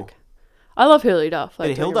feels Ooh. like. I love Hilary Duff.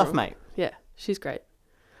 Bit of Hill Duff, mate. Yeah, she's great.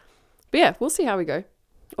 But yeah, we'll see how we go.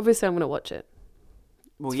 Obviously, I'm going to watch it.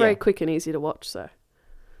 Well, It's yeah. very quick and easy to watch, so.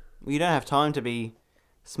 Well, you don't have time to be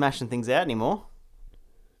smashing things out anymore.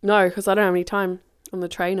 No, because I don't have any time on the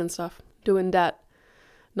train and stuff. Doing that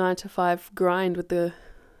 9 to 5 grind with the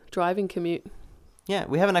driving commute. Yeah,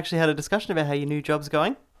 we haven't actually had a discussion about how your new job's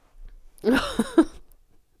going. Are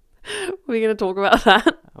we going to talk about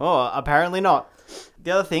that? Oh, apparently not.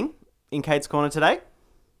 The other thing, in Kate's Corner today,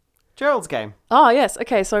 Gerald's Game. Oh, yes.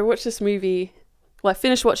 Okay, so I watched this movie. Well, I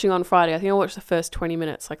finished watching on Friday. I think I watched the first 20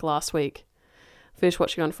 minutes, like last week. Finished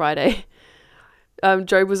watching on Friday.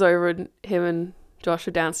 Job was over and him and Josh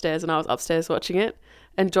were downstairs and I was upstairs watching it.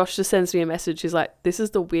 And Josh just sends me a message. He's like, this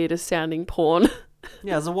is the weirdest sounding porn.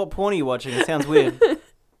 Yeah, so what porn are you watching? It sounds weird.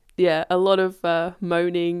 Yeah, a lot of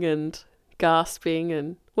moaning and gasping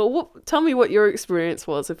and... Well, tell me what your experience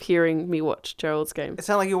was of hearing me watch Gerald's Game. It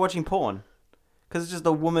sounds like you're watching porn. Because it's just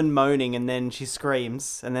a woman moaning and then she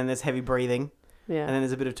screams and then there's heavy breathing Yeah. and then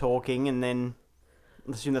there's a bit of talking and then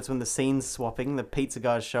I assume that's when the scene's swapping, the pizza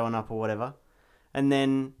guy's showing up or whatever. And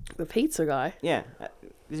then, The pizza guy. yeah,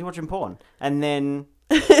 is he watching porn? And then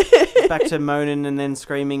it's back to moaning and then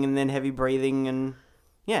screaming and then heavy breathing and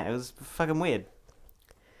yeah, it was fucking weird.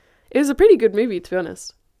 It was a pretty good movie, to be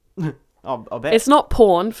honest. I'll bet. It's not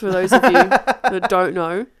porn, for those of you that don't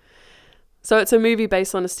know. So it's a movie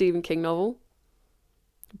based on a Stephen King novel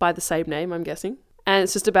by the same name, I'm guessing. And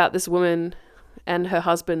it's just about this woman and her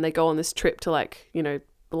husband. They go on this trip to, like, you know,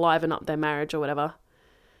 liven up their marriage or whatever.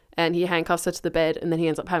 And he handcuffs her to the bed and then he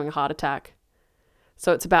ends up having a heart attack.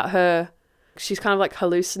 So it's about her. She's kind of like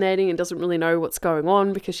hallucinating and doesn't really know what's going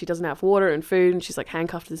on because she doesn't have water and food and she's like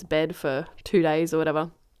handcuffed to this bed for 2 days or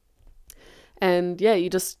whatever. And yeah,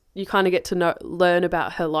 you kind of get to learn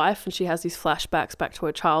about her life, and she has these flashbacks back to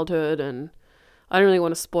her childhood, and I don't really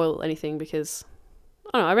want to spoil anything because,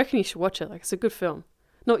 I don't know, I reckon you should watch it. Like, it's a good film.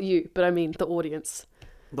 Not you, but I mean the audience.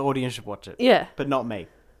 The audience should watch it. Yeah. But not me.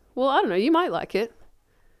 Well, I don't know, you might like it.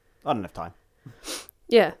 I don't have time.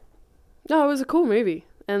 Yeah. No, it was a cool movie,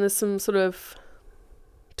 and there's some sort of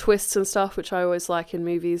twists and stuff, which I always like in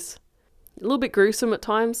movies. A little bit gruesome at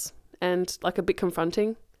times, and like a bit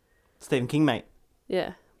confronting. Stephen King, mate.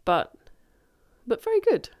 Yeah, but very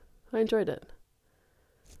good. I enjoyed it.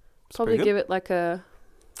 Probably pretty good. give it like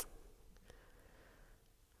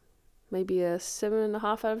maybe a 7.5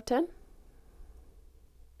 out of 10.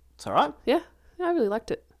 It's alright. Yeah, I really liked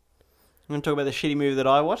it. I'm going to talk about the shitty movie that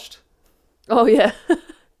I watched. Oh yeah.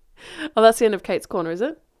 Oh, that's the end of Kate's Corner, is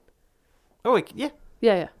it? Oh, yeah.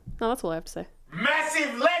 Yeah. No, that's all I have to say.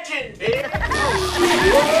 Massive legend here.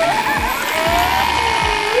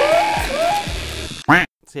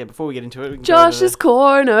 So yeah, before we get into it, we can Josh's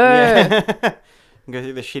Corner. Yeah. Go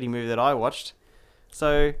through the shitty movie that I watched.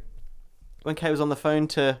 So, when Kate was on the phone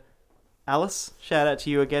to Alice, shout out to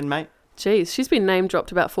you again, mate. Jeez, she's been name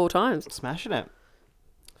dropped about 4 times. Smashing it.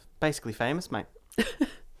 Basically famous, mate.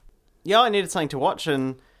 Yeah, I needed something to watch,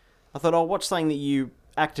 and I thought I'll watch something that you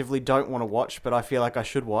actively don't want to watch, but I feel like I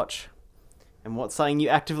should watch. And what's something you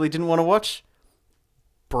actively didn't want to watch?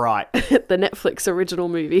 Bright. The Netflix original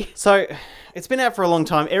movie. So, it's been out for a long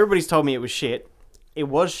time. Everybody's told me it was shit. It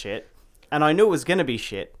was shit. And I knew it was going to be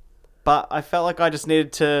shit. But I felt like I just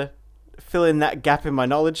needed to fill in that gap in my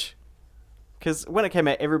knowledge. Because when it came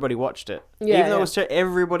out, everybody watched it. Yeah, Even though yeah. it was shit,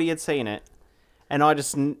 everybody had seen it. And I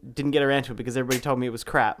just didn't get around to it because everybody told me it was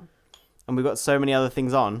crap. And we got so many other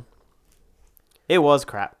things on. It was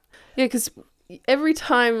crap. Yeah, because every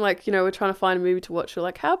time, like, you know, we're trying to find a movie to watch, we're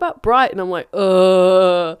like, how about Bright? And I'm like,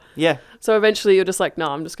 Yeah. So eventually you're just like, no,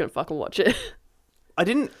 I'm just going to fucking watch it. I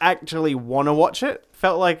didn't actually want to watch it.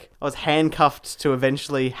 Felt like I was handcuffed to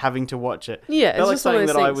eventually having to watch it. Yeah, it's Felt like just one of something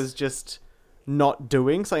those that I things. was just not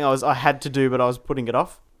doing. Something I had to do, but I was putting it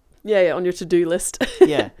off. Yeah, on your to-do list.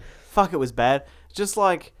 Yeah. Fuck, it was bad. Just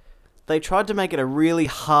like, they tried to make it a really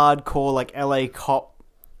hardcore, like, LA cop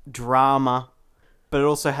drama. But it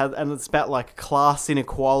also had, and it's about, like, class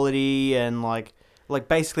inequality and, like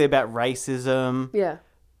basically about racism. Yeah.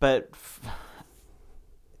 But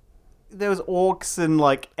there was orcs and,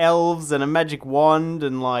 like, elves and a magic wand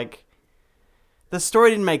and, like, the story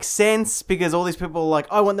didn't make sense because all these people are like,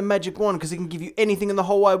 I want the magic wand because it can give you anything in the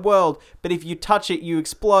whole wide world. But if you touch it, you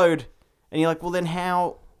explode. And you're like, well, then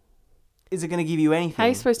how is it going to give you anything? How are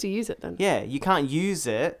you supposed to use it then? Yeah, you can't use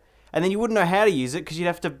it. And then you wouldn't know how to use it because you'd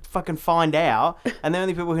have to fucking find out. And the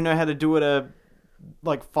only people who know how to do it are,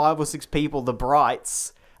 like, 5 or 6 people, the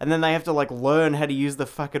Brights. And then they have to, like, learn how to use the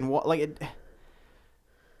fucking... Like,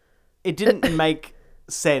 it didn't make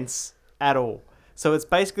sense at all. So it's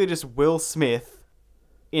basically just Will Smith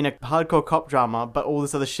in a hardcore cop drama, but all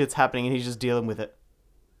this other shit's happening and he's just dealing with it.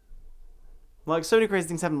 Like, so many crazy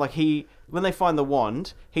things happen. Like, when they find the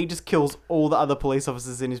wand, he just kills all the other police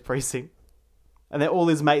officers in his precinct. And they're all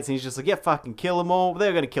his mates, and he's just like, yeah, fucking kill them all.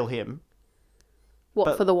 They're going to kill him.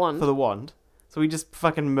 What, for the wand? For the wand. So he just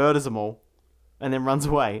fucking murders them all and then runs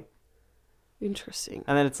away. Interesting.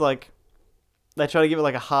 And then it's like, they try to give it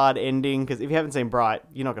like a hard ending, because if you haven't seen Bright,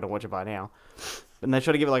 you're not going to watch it by now. And they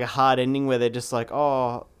try to give it like a hard ending where they're just like,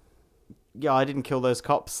 oh, yeah, I didn't kill those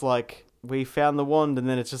cops. Like, we found the wand, and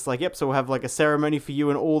then it's just like, yep, so we'll have like a ceremony for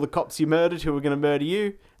you and all the cops you murdered who are going to murder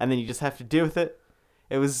you, and then you just have to deal with it.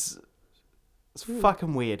 It's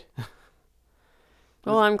fucking weird.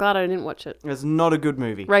 Well, I'm glad I didn't watch it. It's not a good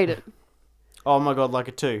movie. Rate it. Oh my god, like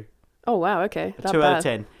a 2. Oh wow, okay. A 2 out of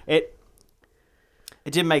 10. It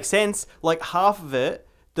didn't make sense. Like, half of it,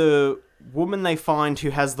 the woman they find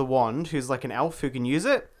who has the wand, who's like an elf who can use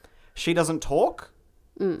it, she doesn't talk.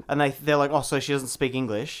 And they're like, oh, so she doesn't speak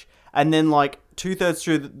English. And then, like, 2/3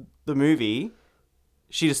 through the movie,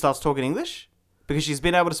 she just starts talking English. Because she's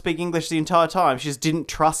been able to speak English the entire time. She just didn't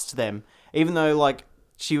trust them. Even though, like,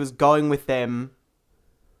 she was going with them,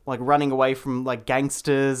 like, running away from, like,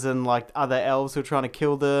 gangsters and, like, other elves who are trying to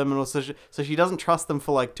kill them. And also, so she doesn't trust them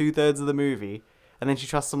for, like, 2/3 of the movie. And then she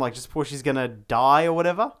trusts them, like, just before she's gonna die or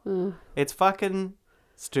whatever. It's fucking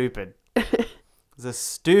stupid. It's a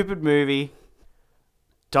stupid movie.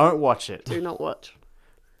 Don't watch it. Do not watch.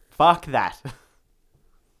 Fuck that.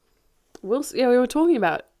 We were talking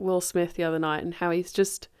about Will Smith the other night and how he's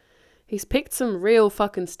picked some real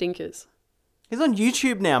fucking stinkers. He's on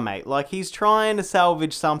YouTube now, mate. Like, he's trying to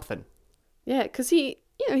salvage something. Yeah, because he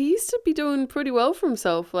used to be doing pretty well for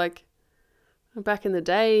himself. Like, back in the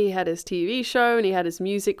day, he had his TV show and he had his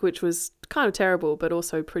music, which was kind of terrible, but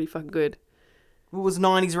also pretty fucking good. It was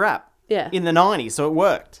 90s rap. Yeah. In the 90s, so it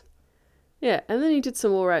worked. Yeah, and then he did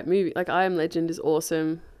some alright movie. Like, I Am Legend is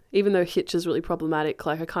awesome. Even though Hitch is really problematic,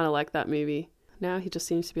 like, I kind of like that movie. Now he just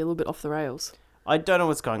seems to be a little bit off the rails. I don't know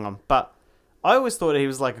what's going on, but I always thought he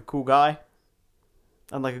was, like, a cool guy.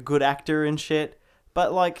 And, like, a good actor and shit.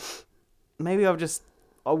 But, like, maybe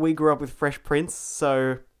we grew up with Fresh Prince,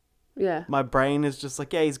 so yeah, my brain is just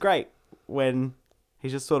like, yeah, he's great, when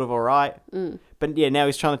he's just sort of alright. But, yeah, now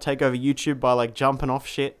he's trying to take over YouTube by, like, jumping off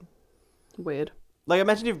shit. Weird. Like,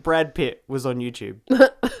 imagine if Brad Pitt was on YouTube.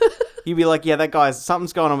 You'd be like, yeah,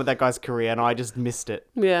 something's going on with that guy's career, and I just missed it.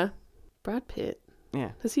 Yeah. Brad Pitt.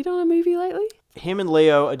 Yeah. Has he done a movie lately? Him and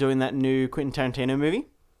Leo are doing that new Quentin Tarantino movie,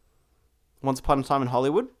 Once Upon a Time in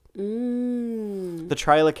Hollywood. The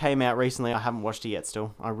trailer came out recently. I haven't watched it yet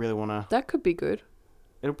still. I really want to... That could be good.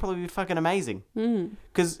 It'll probably be fucking amazing.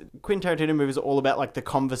 Because Quentin Tarantino movies are all about, like, the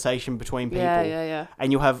conversation between people. Yeah.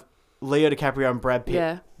 And you'll have Leo DiCaprio and Brad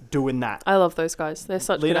Pitt doing that. I love those guys. They're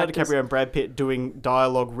such Leonardo good actors. DiCaprio and Brad Pitt doing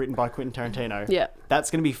dialogue written by Quentin Tarantino. Yeah. That's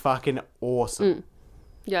going to be fucking awesome.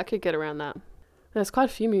 Yeah, I could get around that. There's quite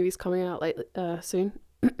a few movies coming out soon.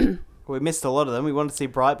 We missed a lot of them. We wanted to see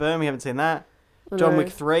Brightburn. We haven't seen that. John Wick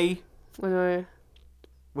 3. I know.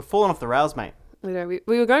 We're falling off the rails, mate. I know. We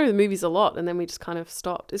were going to the movies a lot and then we just kind of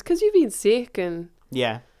stopped. It's because you've been sick and...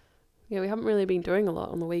 Yeah. Yeah, we haven't really been doing a lot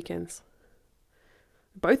on the weekends.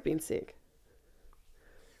 We've both been sick.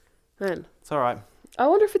 Man. It's all right. I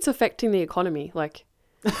wonder if it's affecting the economy. Like,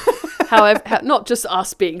 however, not just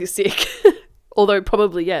us being sick. Although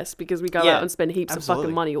probably yes, because we go out and spend heaps of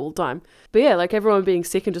fucking money all the time. But yeah, like everyone being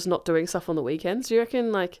sick and just not doing stuff on the weekends. Do you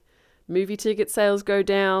reckon like movie ticket sales go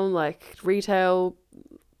down, like retail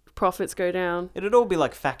profits go down? It'd all be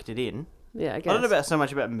like factored in. Yeah, I guess. I don't know so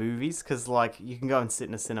much about movies because like you can go and sit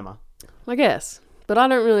in a cinema. I guess. But I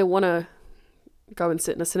don't really want to go and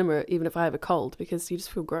sit in a cinema even if I have a cold because you just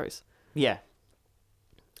feel gross. Yeah.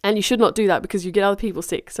 And you should not do that because you get other people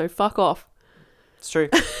sick. So fuck off. It's true.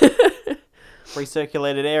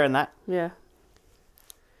 Recirculated air and that. Yeah.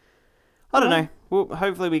 I don't know. Well,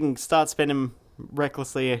 hopefully we can start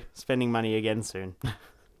recklessly spending money again soon.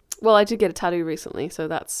 Well, I did get a tattoo recently, so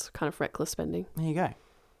that's kind of reckless spending. There you go.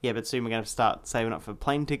 Yeah, but soon we're going to start saving up for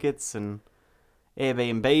plane tickets and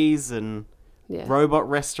Airbnbs and robot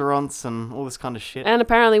restaurants and all this kind of shit. And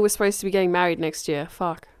apparently we're supposed to be getting married next year.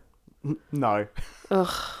 Fuck. No.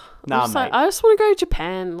 Ugh. Nah, mate. I just want to go to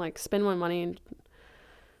Japan, like spend my money and...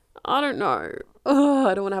 I don't know. Ugh,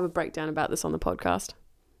 I don't want to have a breakdown about this on the podcast.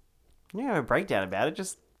 Yeah, have a breakdown about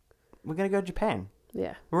it. We're going to go to Japan.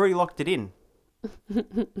 Yeah. We're already locked it in.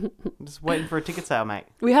 Just waiting for a ticket sale, mate.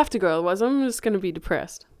 We have to go, otherwise I'm just going to be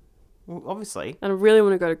depressed. Well, obviously. And I really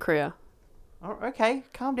want to go to Korea. Oh, okay,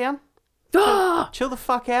 calm down. Ah! Chill the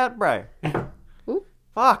fuck out, bro. Ooh.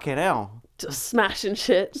 Fucking hell. Just smashing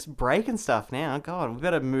shit. Just breaking stuff now. God, we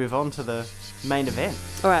better move on to the main event.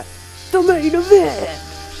 All right. The main event.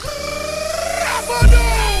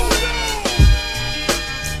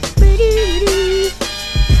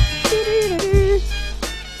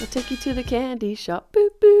 I'll take you to the candy shop. Boo,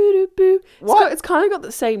 boo, doo, boo. What? It's kind of got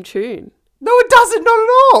the same tune. No, it doesn't. Not at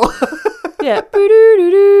all. Yeah. Boo, doo,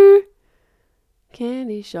 doo, doo.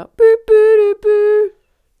 Candy shop. Boo, boo, doo, boo.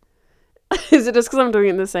 Is it just because I'm doing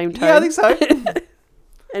it in the same tone? Yeah, I think so.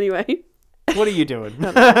 Anyway. What are you doing?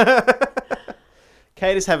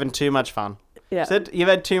 Kate is having too much fun. Yeah. Said you've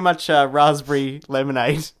had too much raspberry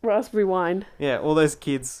lemonade. Raspberry wine. Yeah, all those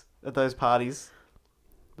kids at those parties,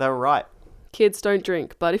 they were right. Kids don't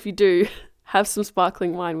drink, but if you do, have some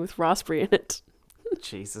sparkling wine with raspberry in it.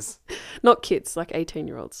 Jesus. Not kids, like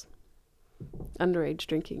 18-year-olds. Underage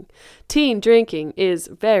drinking. Teen drinking is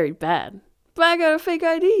very bad. But I got a fake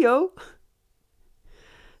ID, yo.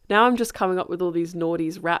 Now I'm just coming up with all these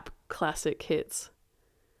noughties rap classic hits.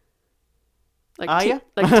 Like, Are ya?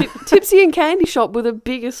 Tipsy and Candy Shop were the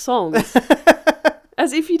biggest songs.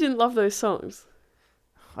 As if you didn't love those songs.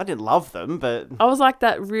 I didn't love them, but I was like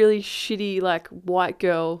that really shitty, like, white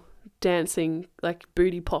girl dancing, like,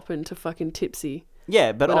 booty popping to fucking Tipsy.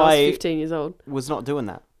 yeah, but When I was 15 years old. was not doing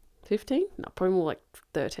that. 15? No, probably more like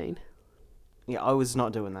 13. Yeah, I was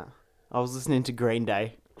not doing that. I was listening to Green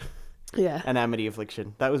Day Yeah. and Amity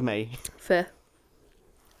Affliction. That was me. Fair.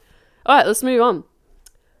 All right, let's move on.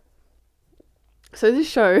 So this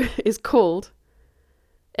show is called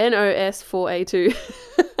NOS4A2.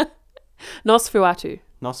 Nosferatu.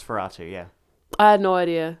 Nosferatu, yeah. I had no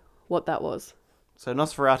idea what that was. So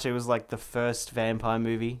Nosferatu was like the first vampire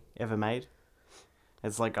movie ever made.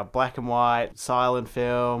 It's like a black and white silent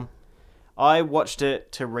film. I watched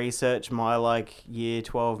it to research my like year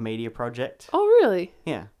 12 media project. Oh, really?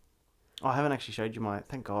 Yeah. Oh, I haven't actually showed you my...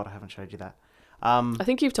 Thank God I haven't showed you that. I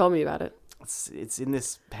think you've told me about it. It's in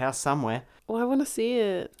this house somewhere. Oh, I want to see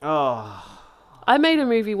it. Oh, I made a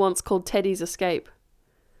movie once called Teddy's Escape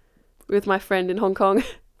with my friend in Hong Kong.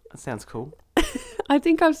 that sounds cool. I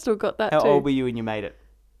think I've still got that How too. old were you when you made it?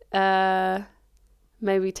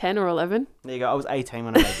 Maybe 10 or 11. There you go. I was 18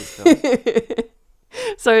 when I made this film.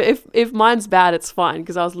 So if mine's bad, it's fine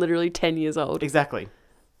because I was literally 10 years old. Exactly.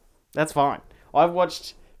 That's fine. I've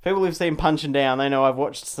watched... People who've seen Punching Down, they know I've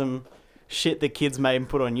watched some shit that kids made and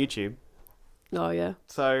put on YouTube. Oh, yeah.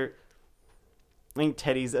 So, I think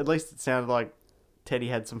Teddy's... At least it sounded like Teddy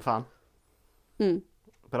had some fun. Mm.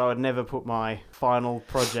 But I would never put my final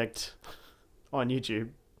project on YouTube.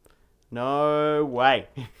 No way.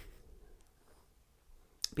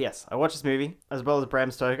 But yes, I watched this movie, as well as Bram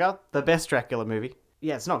Stoker. The best Dracula movie.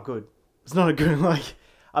 Yeah, it's not good. It's not a good, like...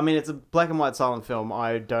 I mean, it's a black and white silent film.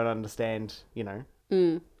 I don't understand, you know,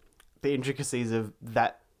 the intricacies of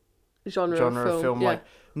that Genre of film. Yeah. Like,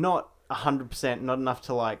 not 100%, not enough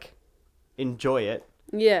to, like, enjoy it.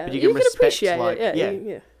 Yeah, But you you can can respect, appreciate like- it. yeah.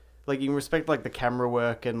 Yeah. Like, you can respect, like, the camera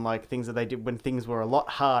work and, like, things that they did when things were a lot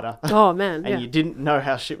harder. Oh, man. And you didn't know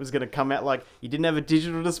how shit was going to come out. Like, you didn't have a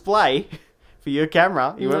digital display for your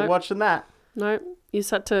camera. You weren't Nope. watching that. No, you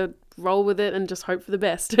just had to roll with it and just hope for the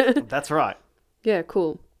best. That's right. Yeah,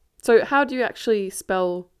 cool. So how do you actually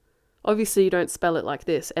spell... Obviously, you don't spell it like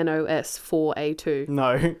this. NOS4A2.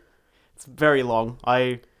 No. It's very long.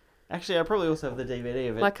 I probably also have the DVD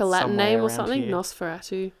of it. Like a Latin somewhere name or around something? here.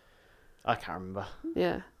 Nosferatu. I can't remember.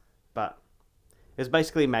 Yeah. But it was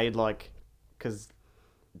basically made like... Because,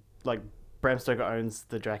 like, Bram Stoker owns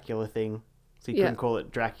the Dracula thing. So you Yeah. couldn't call it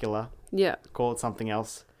Dracula. Yeah. Call it something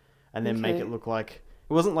else. And then make Okay. it look like...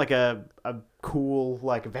 It wasn't like a cool,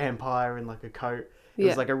 like, vampire in, like, a coat. It Yeah.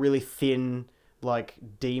 was like a really thin, like,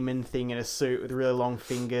 demon thing in a suit with really long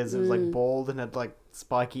fingers. It was, like, bald and had, like,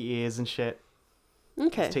 spiky ears and shit.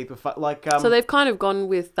 Okay. His teeth were like... So they've kind of gone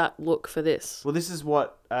with that look for this. Well, this is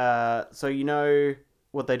what... so you know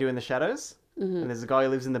what they do in the shadows? Mm-hmm. And there's a guy who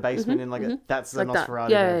lives in the basement and, like, that's the Like that. Nosferatu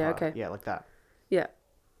Yeah, yeah, vampire. okay. Yeah, like that. Yeah.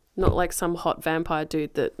 Not like some hot vampire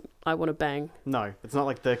dude that I want to bang. No, it's not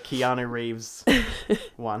like the Keanu Reeves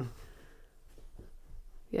one.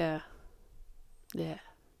 Yeah. Yeah.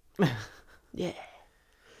 Yeah.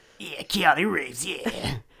 Yeah, Keanu Reeves,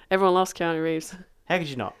 yeah. Everyone loves Keanu Reeves. How could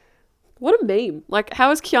you not? What a meme. Like,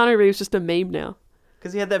 how is Keanu Reeves just a meme now?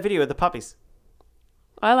 Because he had that video with the puppies.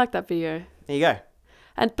 I like that video. There you go.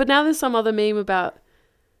 But now there's some other meme about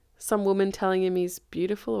some woman telling him he's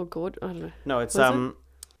beautiful or good. I don't know. No, it's Was it?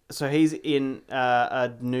 So he's in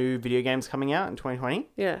a new video game's coming out in 2020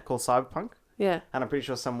 Yeah. called Cyberpunk, Yeah. and I'm pretty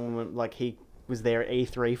sure someone like he was there at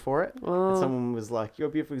E3 for it, Oh. and someone was like, "You're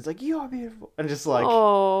beautiful." He's like, "You're beautiful," and just like,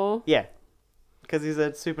 Oh. yeah, because he's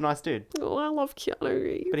a super nice dude, Oh, I love Keanu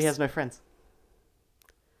Reeves. but he has no friends.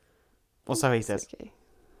 Or so he says. Okay.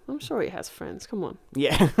 I'm sure he has friends. Come on.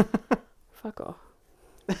 Yeah. Fuck off.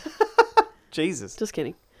 Jesus. Just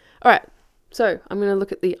kidding. All right. So I'm going to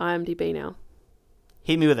look at the IMDb now.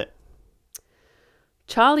 Hit me with it.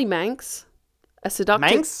 Charlie Manx, a seductive...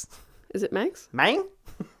 Manx? Is it Manx? Mang?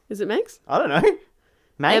 Is it Manx? I don't know.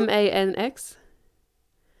 Mang? Manx.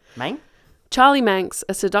 Mang? Charlie Manx,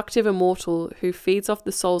 a seductive immortal who feeds off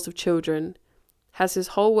the souls of children, has his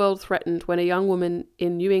whole world threatened when a young woman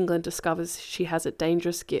in New England discovers she has a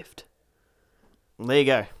dangerous gift. There you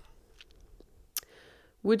go.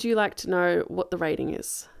 Would you like to know what the rating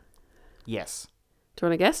is? Yes. Do you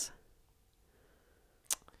want to guess?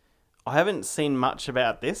 I haven't seen much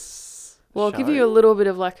about this. Well, I'll give you a little bit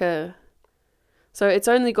of like a... So it's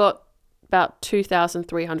only got about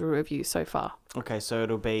 2,300 reviews so far. Okay, so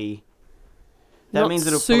it'll be... That Not means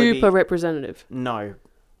it'll probably be... super representative. No.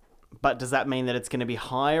 But does that mean that it's going to be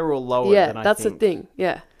higher or lower Yeah, than I that's think? the thing.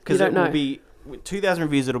 Yeah. Because You it don't know. will be... With 2,000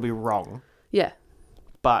 reviews, it'll be wrong. Yeah.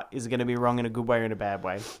 But is it going to be wrong in a good way or in a bad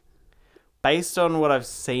way? Based on what I've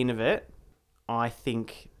seen of it, I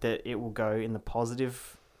think that it will go in the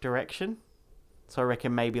positive direction. So I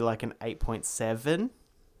reckon maybe like an 8.7.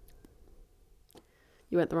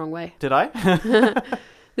 You went the wrong way. Did I?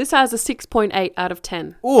 This has a 6.8 out of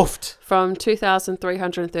 10 Oofed. from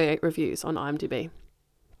 2,338 reviews on IMDb.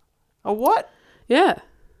 A what? Yeah.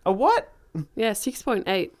 A what? Yeah,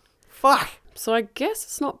 6.8. Fuck. So I guess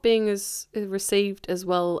it's not being as received as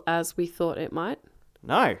well as we thought it might.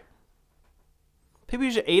 No. People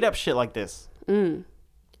usually eat up shit like this. And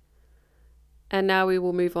now we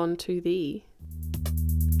will move on to the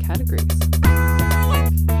categories.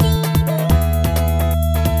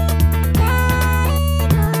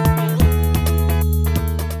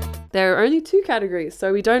 There are only 2 categories,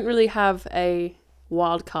 so we don't really have a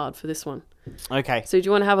wild card for this one. Okay. So do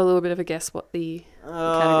you want to have a little bit of a guess what the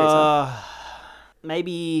categories are?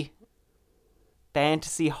 Maybe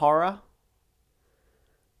fantasy horror.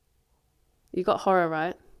 You got horror,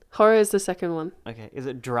 right? Horror is the second one. Okay. Is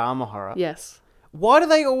it drama horror? Yes. Why do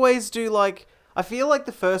they always do like... I feel like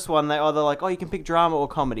the first one, they either like, oh, you can pick drama or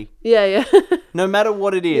comedy. Yeah, yeah. No matter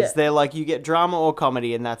what it is, Yeah. they're like, you get drama or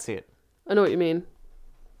comedy and that's it. I know what you mean.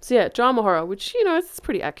 So yeah, drama horror, which, you know, it's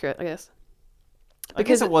pretty accurate, I guess. I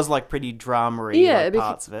guess it was like pretty drama-y like,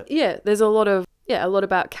 parts of it. Yeah, there's a lot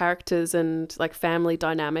about characters and like family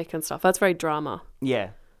dynamic and stuff. That's very drama.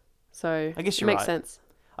 Yeah. So I guess it you're makes right. sense.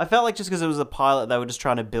 I felt like just because it was a pilot, they were just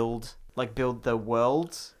trying to build the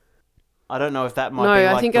world. I don't know if that might be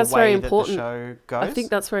like I think the that's way very that important. the show goes. I think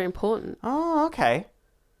that's very important Oh, okay.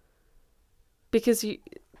 because you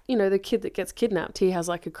know, the kid that gets kidnapped, he has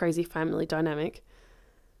like a crazy family dynamic,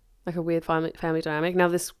 like a weird family dynamic. Now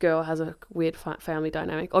this girl has a weird family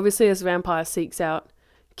dynamic. Obviously, this vampire seeks out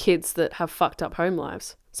kids that have fucked up home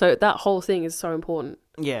lives. So that whole thing is so important.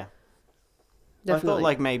 Yeah. Definitely. I thought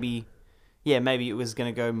like maybe it was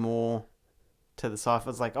going to go more to the sci-fi.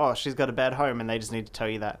 It's like, oh, she's got a bad home and they just need to tell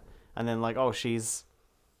you that. And then like, oh,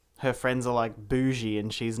 her friends are like bougie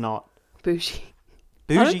and she's not. Bougie.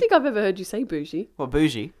 Bougie? I don't think I've ever heard you say bougie. What,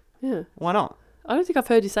 bougie? Yeah. Why not? I don't think I've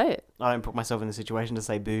heard you say it. I don't put myself in the situation to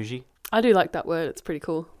say bougie. I do like that word. It's pretty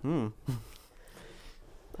cool.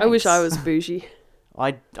 I wish Thanks. I was bougie.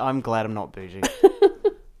 I'm glad I'm not bougie.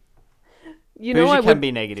 You know, bougie I can would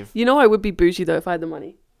be negative. You know, I would be bougie though if I had the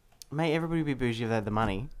money. Mate, everybody be bougie if they had the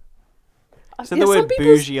money. So Yeah, the some word people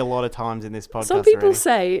bougie a lot of times in this podcast. Some people already.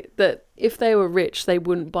 say that if they were rich, they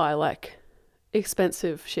wouldn't buy like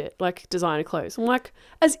expensive shit, like designer clothes. I'm like,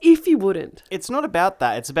 as if you wouldn't. It's not about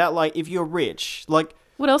that. It's about like if you're rich, like.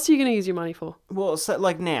 What else are you going to use your money for? Well, so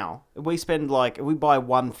like now we spend like we buy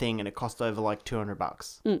one thing and it costs over like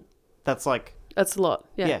 $200. That's like That's a lot.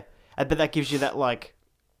 Yeah. But that gives you that like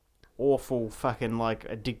awful fucking like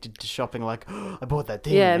addicted to shopping. Like I bought that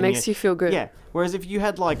thing. Yeah, it and makes you feel good. Yeah. Whereas if you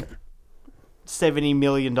had like $70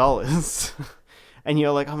 million and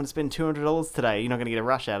you're like, I'm gonna spend $200 today, you're not gonna get a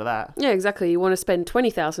rush out of that. Yeah, exactly. You want to spend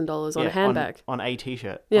 $20,000 on a handbag. on a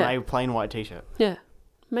t-shirt. Yeah. On a plain white t-shirt. Yeah.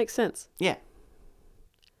 Makes sense. Yeah.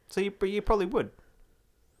 So you probably would.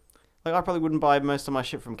 Like, I probably wouldn't buy most of my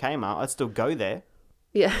shit from Kmart. I'd still go there,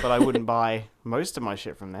 Yeah. but I wouldn't buy most of my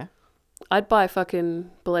shit from there. I'd buy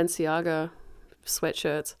fucking Balenciaga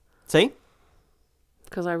sweatshirts See?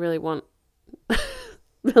 because I really want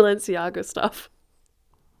Balenciaga stuff.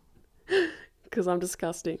 Because I'm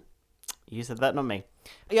disgusting. You said that, not me.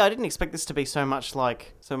 Yeah, I didn't expect this to be so much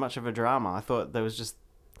of a drama. I thought there was just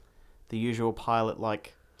the usual pilot,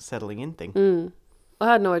 like, settling in thing.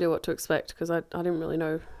 I had no idea what to expect because I didn't really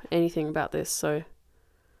know anything about this. So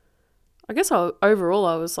I guess overall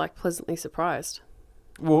I was like pleasantly surprised.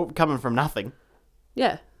 Well, coming from nothing.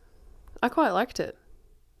 Yeah. I quite liked it.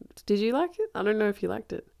 Did you like it? I don't know if you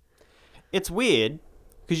liked it. It's weird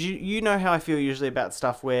because you know how I feel usually about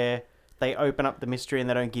stuff where they open up the mystery and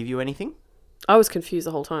they don't give you anything. I was confused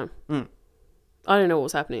the whole time. Mm. I don't know what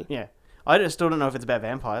was happening. Yeah, I still don't know if it's about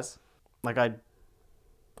vampires. Like I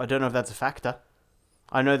don't know if that's a factor.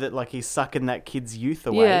 I know that like he's sucking that kid's youth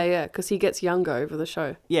away. Yeah, because he gets younger over the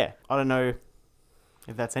show. Yeah, I don't know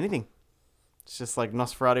if that's anything. It's just like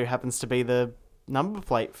Nosferatu happens to be the number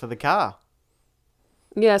plate for the car.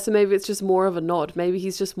 Yeah, so maybe it's just more of a nod. Maybe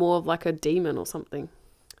he's just more of like a demon or something.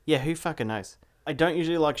 Yeah, who fucking knows? I don't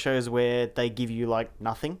usually like shows where they give you like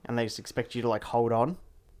nothing and they just expect you to like hold on.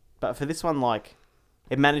 But for this one, like,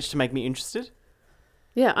 it managed to make me interested.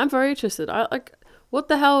 Yeah, I'm very interested. I like, what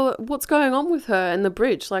the hell? What's going on with her and the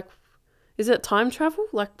bridge? Like, is it time travel?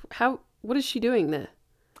 Like, what is she doing there?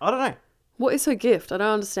 I don't know. What is her gift? I don't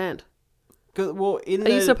understand. 'Cause, well, Are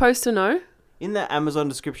you supposed to know? in the Amazon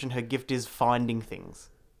description, her gift is finding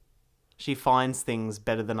things. She finds things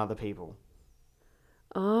better than other people.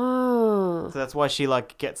 Oh. So that's why she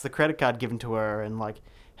like gets the credit card given to her and like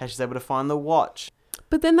how she's able to find the watch.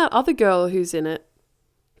 But then that other girl who's in it,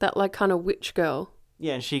 that like kind of witch girl,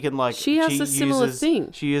 Yeah, and she can like She has a similar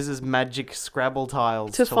thing. She uses magic Scrabble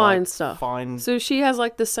tiles to find like, stuff. Find So she has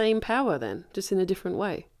like the same power then, just in a different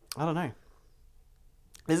way. I don't know.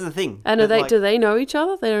 This is the thing. And do they know each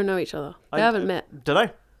other? They don't know each other. They haven't met. Don't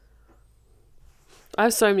know. I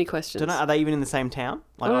have so many questions. Don't know. Are they even in the same town?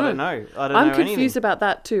 Like I don't know. I'm know confused anything. about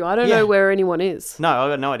that too. I don't Yeah. know where anyone is. No, I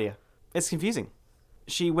got no idea. It's confusing.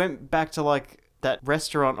 She went back to like that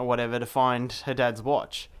restaurant or whatever to find her dad's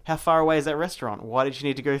watch. How far away is that restaurant? Why did she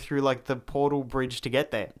need to go through like the portal bridge to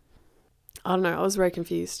get there? I don't know. I was very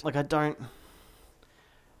confused. Like I don't.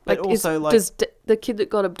 But Like, also like does the kid that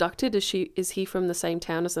got abducted, is he from the same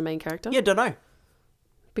town as the main character? yeah, don't know.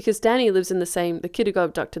 Because the kid who got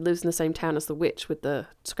abducted lives in the same town as the witch with the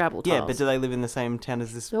Scrabble tiles. Yeah, but do they live in the same town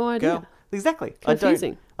as this No idea. girl? Exactly.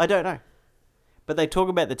 Confusing. I don't know. But they talk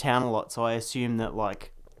about the town a lot, so I assume that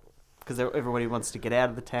like because everybody wants to get out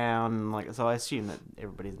of the town, and like so I assume that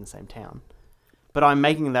everybody's in the same town. But I'm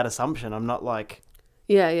making that assumption. I'm not like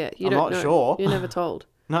Yeah. You I'm don't not know. sure. You're never told.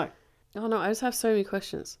 no. Oh no, I just have so many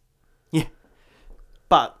questions. Yeah.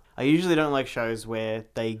 But I usually don't like shows where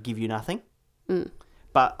they give you nothing. Mm.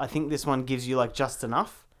 But I think this one gives you like just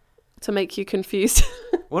enough. To make you confused.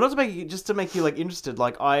 Well, not to make you, just to make you like interested.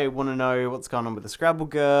 Like I want to know what's going on with the Scrabble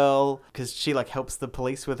girl because she like helps the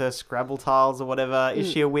police with her Scrabble tiles or whatever.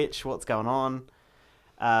 Is she a witch? What's going on?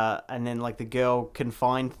 And then like the girl can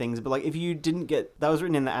find things, but like if you didn't get that was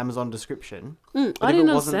written in the Amazon description. I didn't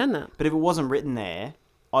understand that. But if it wasn't written there,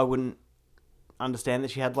 I wouldn't understand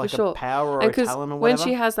that she had like For sure. a power or a talent or when whatever.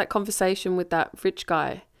 she has that conversation with that rich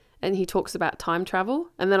guy and he talks about time travel,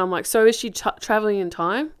 and then I'm like, so is she traveling in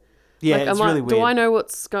time? Yeah, like, it's really weird. Do I know I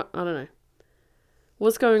don't know.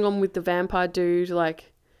 What's going on with the vampire dude?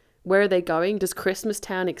 Like, where are they going? Does Christmas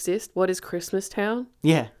Town exist? What is Christmas Town?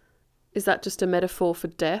 Yeah. Is that just a metaphor for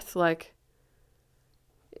death? Like,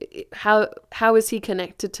 how is he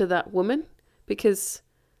connected to that woman? Because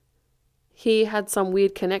he had some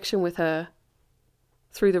weird connection with her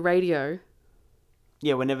through the radio.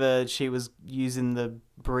 Yeah, whenever she was using the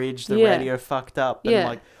bridge, the Yeah. radio fucked up. And Yeah,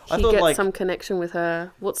 like, I he thought gets like some connection with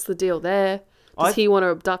her. What's the deal there? Does he want to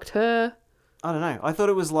abduct her? I don't know. I thought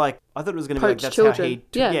it was going to be like Poach that's children. how he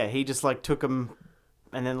Yeah. he just like took them,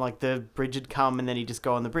 and then like the bridge had come, and then he just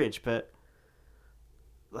go on the bridge, but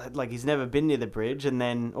like he's never been near the bridge, and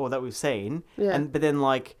then or that we've seen, Yeah. but then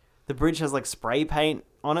like the bridge has like spray paint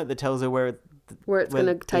on it that tells her where It's going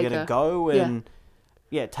to take they're her. gonna go, Yeah. and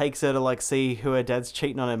yeah, it takes her to like see who her dad's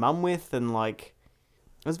cheating on her mum with, and like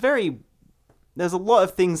it was there's a lot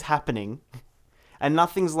of things happening, and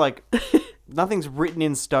nothing's written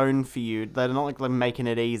in stone for you. They're not like making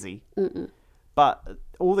it easy. Mm-mm. But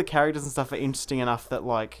all the characters and stuff are interesting enough that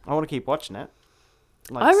like I want to keep watching it.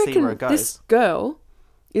 Like I see reckon where it goes. this girl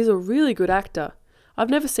is a really good actor. I've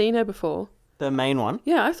never seen her before. The main one.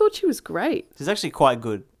 Yeah, I thought she was great. She's actually quite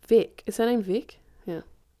good. Vic. Is her name Vic? Yeah.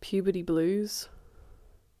 Puberty Blues.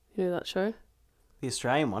 You know that show? The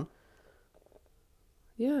Australian one.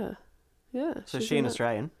 Yeah. Yeah. So she's she an in it.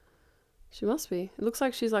 Australian. She must be. It looks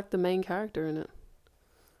like she's like the main character in it.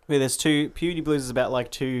 Yeah, there's Puberty Blues is about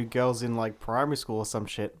like two girls in like primary school or some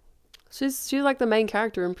shit. She's like the main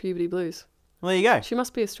character in Puberty Blues. Well, there you go. She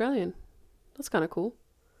must be Australian. That's kind of cool.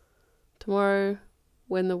 Tomorrow,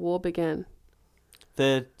 when the war began.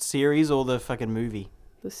 The series or the fucking movie?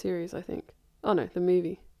 The series, I think. Oh no, the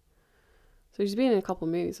movie. So she's been in a couple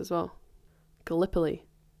of movies as well. Gallipoli.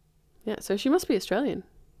 Yeah, so she must be Australian.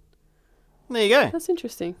 There you go. That's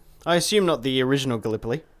interesting. I assume not the original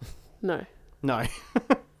Gallipoli. No. No.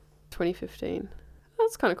 2015.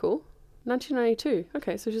 That's kind of cool. 1992.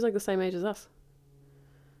 Okay, so she's like the same age as us.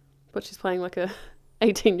 But she's playing like a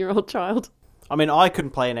 18-year-old child. I mean, I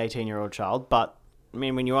couldn't play an 18-year-old child, but I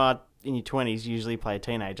mean, when you are in your 20s, you usually play a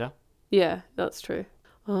teenager. Yeah, that's true.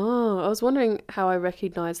 Oh, I was wondering how I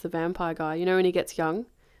recognise the vampire guy. You know when he gets young,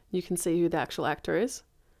 you can see who the actual actor is?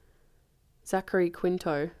 Zachary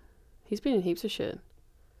Quinto. He's been in heaps of shit.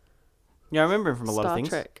 Yeah, I remember him from a lot of things.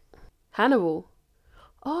 Star Trek. Hannibal.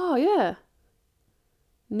 Oh, yeah.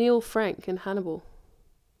 Neil Frank in Hannibal.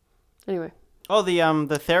 Anyway. Oh,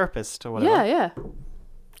 the therapist or whatever. Yeah, yeah.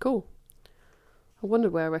 Cool. I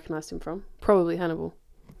wondered where I recognised him from. Probably Hannibal.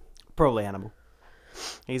 Probably Hannibal.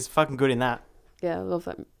 He's fucking good in that. Yeah, I love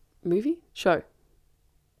that movie. Show.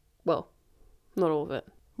 Well, not all of it.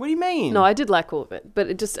 What do you mean? No, I did like all of it. But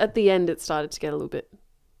it just, at the end, it started to get a little bit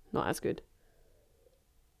not as good.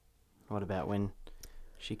 What about when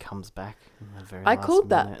she comes back in the very I last called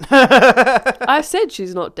minute? that. I said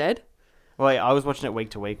she's not dead. Well, yeah, I was watching it week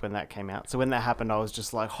to week when that came out. So when that happened, I was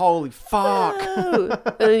just like, holy fuck. Oh.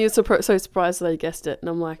 And then you're so surprised that I guessed it. And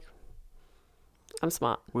I'm like, I'm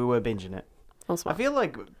smart. We were binging it. I'm I smart. feel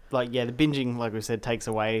like, yeah, the binging, like we said, takes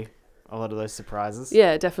away a lot of those surprises.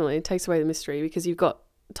 Yeah, definitely. It takes away the mystery because you've got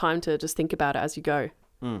time to just think about it as you go.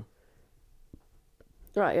 Mm.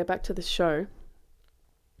 Right, yeah, back to the show.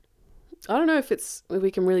 I don't know if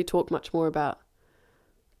we can really talk much more about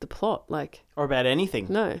the plot. Like, Or about anything.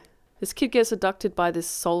 no. This kid gets abducted by this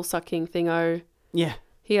soul-sucking thingo. Yeah.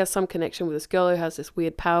 He has some connection with this girl who has this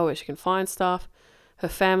weird power where she can find stuff. Her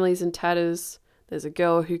family's in tatters. There's a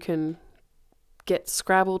girl who can get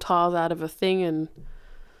Scrabble tiles out of a thing and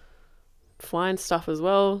find stuff as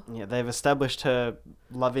well. Yeah, they've established her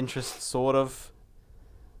love interest, sort of.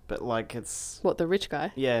 But, like, it's... What, the rich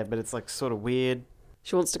guy? Yeah, but it's, like, sort of weird.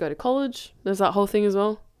 She wants to go to college. There's that whole thing as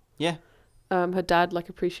well. Yeah. Her dad, like,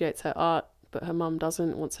 appreciates her art, but her mum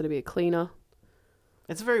doesn't, wants her to be a cleaner.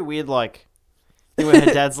 It's a very weird, like... thing where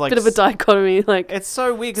her dad's, like... Bit of a dichotomy, like... It's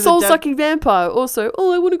so weird because soul-sucking vampire. Also,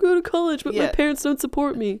 I want to go to college, but my Yeah. parents don't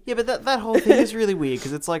support me. Yeah, but that whole thing is really weird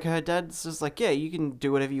because it's like her dad's just like, yeah, you can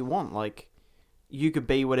do whatever you want. Like, you could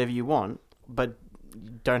be whatever you want, but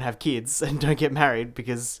don't have kids and don't get married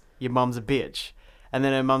because your mum's a bitch. And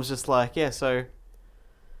then her mum's just like, yeah, so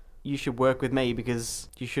you should work with me because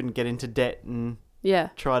you shouldn't get into debt and Yeah.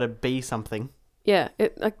 try to be something. Yeah,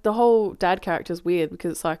 like the whole dad character's weird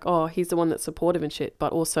because it's like, oh, he's the one that's supportive and shit,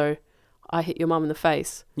 but also I hit your mum in the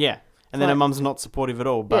face. Yeah. And then her mum's not supportive at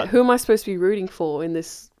all. But yeah, who am I supposed to be rooting for in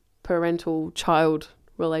this parental-child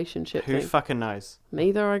relationship who thing? fucking knows?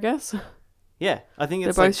 Neither, I guess. Yeah, I think They're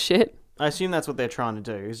it's both like, shit. I assume that's what they're trying to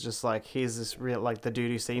do. Is just like, here's this real, like, the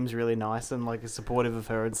dude who seems really nice and like is supportive of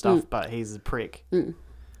her and stuff, but he's a prick. Mm.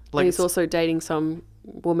 Like, And he's also dating some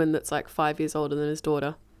woman that's like 5 years older than his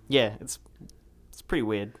daughter. yeah, it's pretty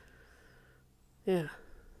weird. Yeah.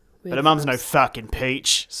 But her mum's no fucking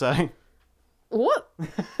peach, so What?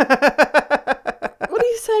 What are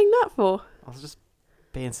you saying that for? I was just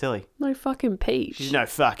being silly. No fucking peach. She's no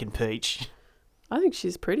fucking peach. I think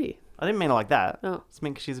she's pretty. I didn't mean it like that. Oh. I just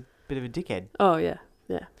meant 'cause she's a bit of a dickhead. Oh, yeah.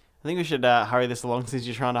 Yeah. I think we should hurry this along since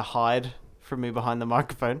you're trying to hide from me behind the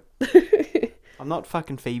microphone. I'm not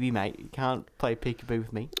fucking Phoebe, mate. You can't play peekaboo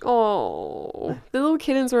with me. Oh. The little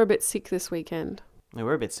kittens were a bit sick this weekend. They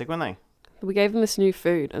were a bit sick, weren't they? We gave them this new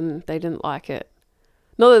food and they didn't like it.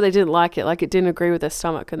 Not that they didn't like it, like it didn't agree with their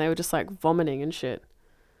stomach and they were just like vomiting and shit.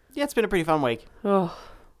 Yeah, it's been a pretty fun week. Oh.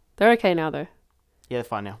 They're okay now though. Yeah, they're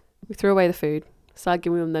fine now. We threw away the food. Started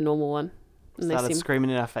giving them their normal one. And Started screaming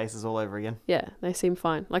in our faces all over again. Yeah, they seem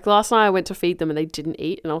fine. Like last night I went to feed them and they didn't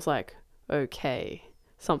eat and I was like, okay,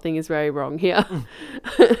 something is very wrong here.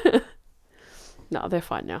 No, they're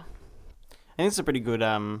fine now. I think it's a pretty good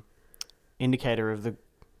indicator of the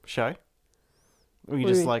show. Where you What do you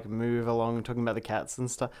just mean? like move along talking about the cats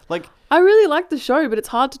and stuff. Like I really like the show, but it's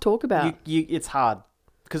hard to talk about. it's hard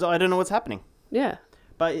because I don't know what's happening. Yeah.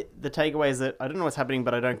 But the takeaway is that I don't know what's happening,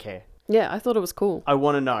 but I don't care. Yeah, I thought it was cool. I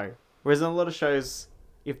want to know. Whereas in a lot of shows,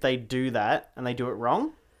 if they do that and they do it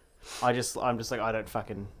wrong, I'm just like, I don't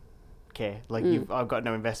fucking care. Like I've got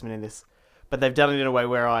no investment in this. But they've done it in a way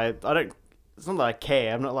where I don't. It's not that I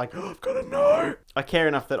care. I'm not like, oh, I've got to know. I care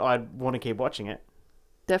enough that I want to keep watching it.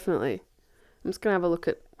 Definitely. I'm just going to have a look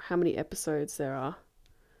at how many episodes there are.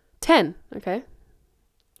 10. Okay.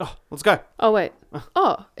 Oh, let's go. Oh, wait.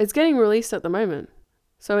 Oh, it's getting released at the moment.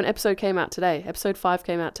 So an episode came out today. Episode 5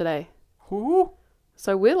 came out today. Ooh.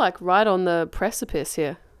 So we're like right on the precipice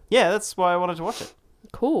here. Yeah, that's why I wanted to watch it.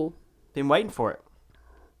 Cool. Been waiting for it.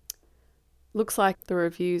 Looks like the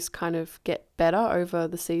reviews kind of get better over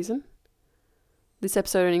the season. This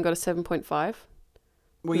episode only got a 7.5.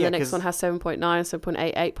 Well, And yeah, the next 'cause- one has 7.9,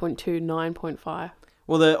 7.8, 8.2, 9.5.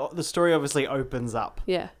 well, the story obviously opens up.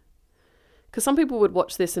 Yeah. Because some people would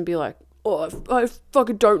watch this and be like, oh, I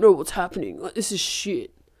fucking don't know what's happening. Like, this is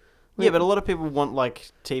shit. Yeah, but a lot of people want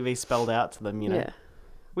like TV spelled out to them, you know, Yeah.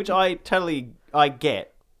 which I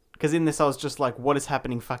get. Because in this, I was just like, what is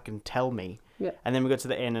happening? Fucking tell me. Yeah. And then we got to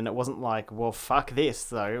the end and it wasn't like, well, fuck this,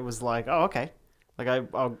 though. It was like, oh, okay. Like,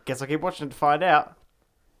 I guess I'll keep watching to find out.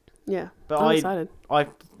 Yeah. But I'm excited. I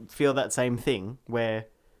feel that same thing where,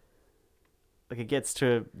 like, it gets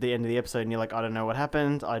to the end of the episode and you're like, I don't know what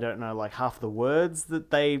happened. I don't know, like, half the words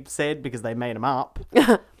that they said because they made them up.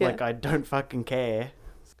 Yeah. Like, I don't fucking care.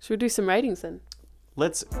 Should we do some ratings then?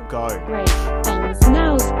 Let's go. Great.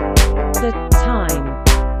 Now's the time.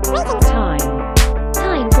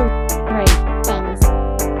 Time for ratings.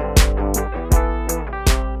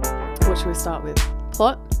 What should we start with?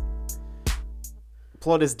 Plot?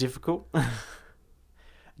 Plot is difficult.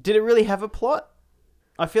 Did it really have a plot?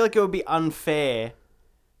 I feel like it would be unfair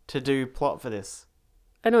to do plot for this.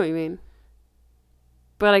 I know what you mean.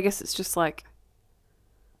 But I guess it's just like,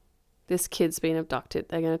 this kid's been abducted.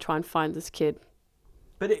 They're going to try and find this kid.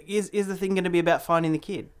 But is the thing going to be about finding the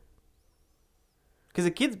kid? Because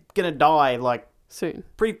the kid's going to die, like, Soon.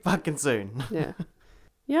 pretty fucking soon. Yeah.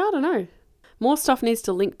 Yeah, I don't know. More stuff needs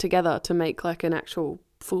to link together to make like an actual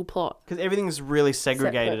full plot. Because everything's really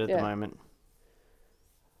segregated Separate, at yeah. the moment.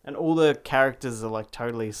 And all the characters are, like,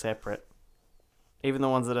 totally separate. Even the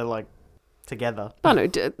ones that are, like, together. I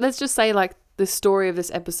don't know. Let's just say like the story of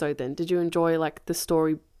this episode then. Did you enjoy like the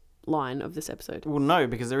story line of this episode? Well, no,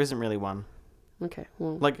 because there isn't really one. Okay,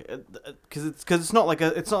 well. Like, because it's not like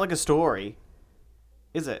a story,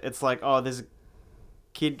 is it? It's like, oh, there's a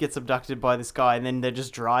kid gets abducted by this guy, and then they're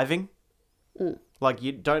just driving. Mm. Like,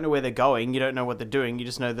 you don't know where they're going, you don't know what they're doing, you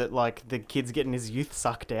just know that, like, the kid's getting his youth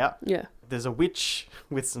sucked out. Yeah. There's a witch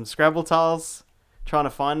with some Scrabble tiles trying to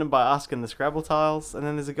find them by asking the Scrabble tiles, and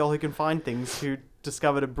then there's a girl who can find things who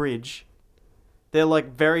discovered a bridge. They're,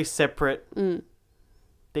 like, very separate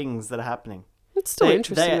things that are happening. It's still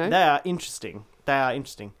interesting though. They are interesting. They are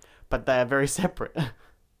interesting, but they are very separate.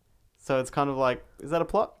 So it's kind of like, is that a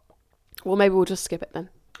plot? Well, maybe we'll just skip it then.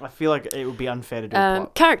 I feel like it would be unfair to do a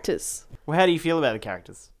plot. Characters. Well, how do you feel about the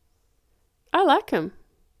characters? I like them.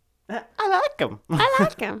 I like them. I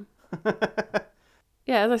like them.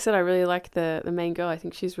 Yeah, as I said, I really like the main girl. I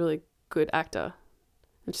think she's a really good actor.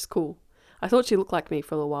 And she's cool. I thought she looked like me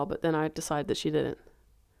for a little while, but then I decided that she didn't.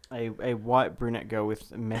 A white brunette girl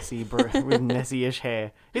with with messy-ish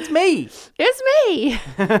hair. It's me. It's me!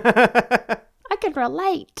 I can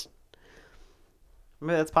relate. I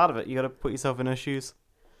mean, that's part of it. You got to put yourself in her shoes.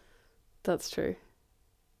 That's true.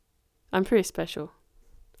 I'm pretty special.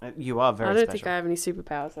 You are very I don't special. think I have any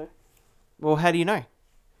superpowers though. Well, how do you know?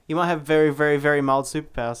 You might have very, very, very mild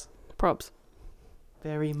superpowers. Props.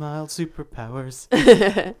 Very mild superpowers.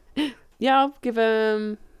 Yeah, I'll give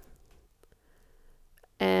him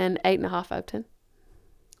an 8.5 out of 10.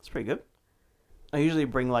 That's pretty good. I usually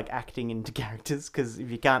bring, like, acting into characters, because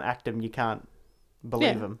if you can't act them, you can't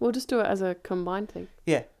believe them. We'll just do it as a combined thing.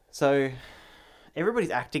 Yeah. So,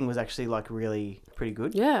 everybody's acting was actually, like, really pretty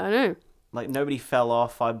good. Yeah, I know. Like, nobody fell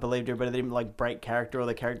off. I believed everybody. They didn't, like, break character, or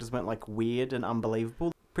the characters weren't, like, weird and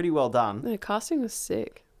unbelievable. Pretty well done. The casting was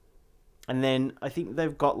sick. And then I think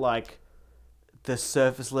they've got, like, the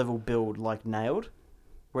surface level build, like, nailed.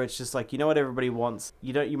 Where it's just like, you know what everybody wants.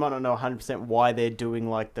 You might not know 100% why they're doing,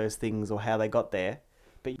 like, those things or how they got there.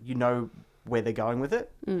 But you know where they're going with it.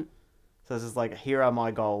 Mm. So it's just like, here are my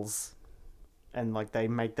goals. And, like, they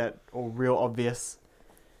make that all real obvious.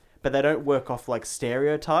 But they don't work off, like,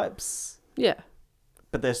 stereotypes. Yeah.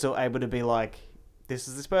 But they're still able to be like, this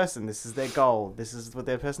is this person, this is their goal, this is what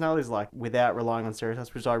their personality is like, without relying on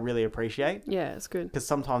stereotypes, which I really appreciate. Yeah, it's good. Because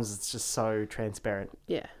sometimes it's just so transparent.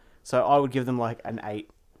 Yeah. So I would give them, like, an 8.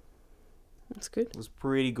 That's good. It was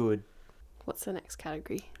pretty good. What's the next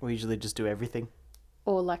category? We usually just do everything.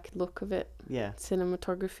 Or like look of it. Yeah,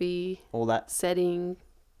 Cinematography, all that. setting,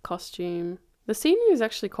 costume. The scenery is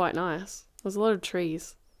actually quite nice. There's a lot of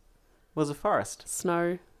trees. Was a forest.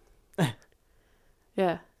 Snow.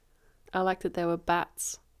 Yeah. I liked that there were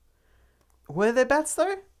bats. Were there bats,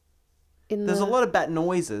 though? There's a lot of bat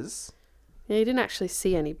noises. Yeah, you didn't actually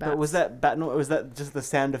see any bats. But was that just the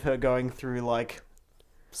sound of her going through, like,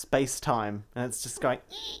 space-time? And it's just going...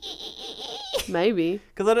 Maybe.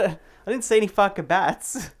 Because I didn't see any fucking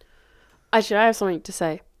bats. Actually, I have something to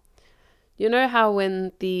say. You know how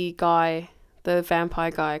when the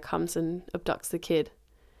vampire guy comes and abducts the kid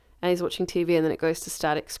and he's watching TV and then it goes to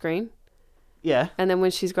static screen? Yeah. And then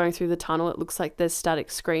when she's going through the tunnel, it looks like there's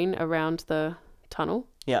static screen around the tunnel.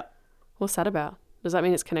 Yeah. What's that about? Does that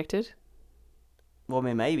mean it's connected? Well, I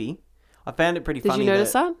mean, maybe. I found it pretty Did funny. you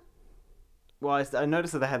notice that? Well, I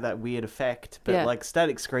noticed that they had that weird effect, but Yeah. like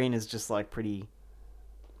static screen is just like pretty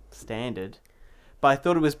standard. But I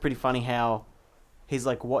thought it was pretty funny how he's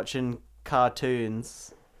like watching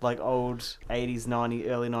cartoons, like old 80s, 90s,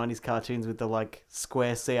 early 90s cartoons with the like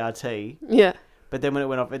square CRT. Yeah. But then when it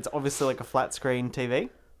went off, it's obviously like a flat screen TV.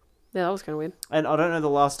 Yeah, that was kind of weird. And I don't know the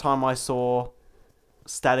last time I saw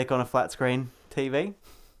static on a flat screen TV.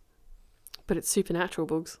 But it's supernatural,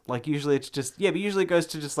 Bugs. Like usually it's just, yeah, but usually it goes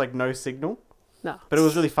to just like no signal. No. But it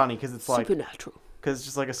was really funny because it's like, supernatural. because it's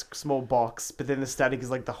just like a small box, but then the static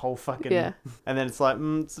is like the whole fucking... Yeah. And then it's like,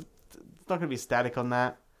 it's not going to be static on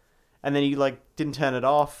that. And then you like didn't turn it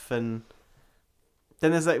off, and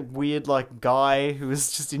then there's that weird like guy who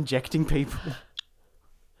was just injecting people.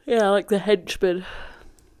 Yeah, like the henchman.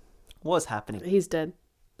 What's happening? He's dead.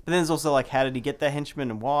 But then there's also like, how did he get the henchman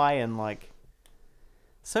and why, and like,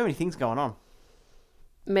 so many things going on.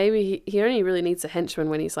 Maybe he only really needs a henchman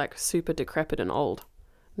when he's like super decrepit and old.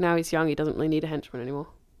 Now he's young, he doesn't really need a henchman anymore.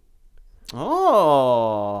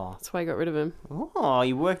 Oh, That's why I got rid of him. oh,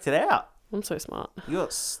 you worked it out. I'm so smart.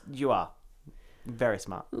 You are very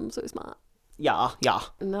smart. I'm so smart. Yeah.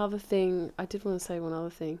 Another thing, I did want to say one other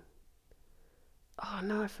thing. Oh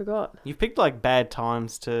no, I forgot. You've picked like bad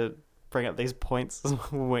times to bring up these points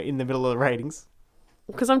when we're in the middle of the ratings.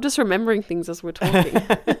 Because I'm just remembering things as we're talking.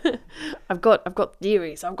 I've got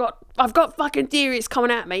theories. I've got fucking theories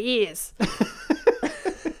coming out my ears.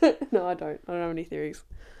 No, I don't have any theories.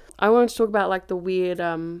 I wanted to talk about like the weird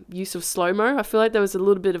use of slow-mo. I feel like there was a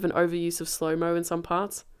little bit of an overuse of slow-mo in some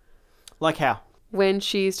parts. Like how? When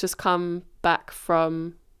she's just come back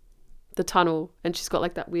from the tunnel and she's got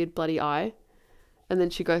like that weird bloody eye, and then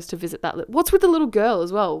she goes to visit that. What's with the little girl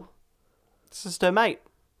as well? It's just her mate.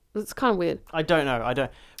 It's kind of weird. I don't know.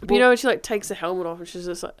 But you know when she like takes the helmet off and she's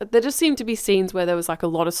just like, there just seemed to be scenes where there was like a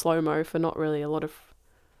lot of slow-mo for not really a lot of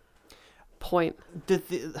point.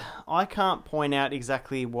 I can't point out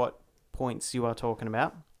exactly what points you are talking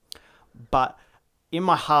about, but in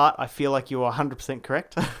my heart, I feel like you are 100%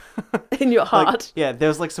 correct. In your heart. Like, yeah, there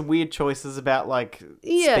was like some weird choices about like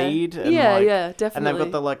speed. And, yeah, like, yeah, definitely. And they've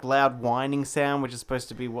got the like loud whining sound, which is supposed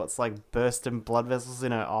to be what's like bursting blood vessels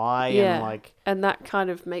in her eye. Yeah. And like, and that kind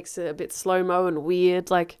of makes it a bit slow-mo and weird.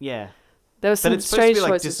 Like, yeah. there was some But it's supposed strange to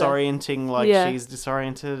be like choices there. disorienting, like Yeah. she's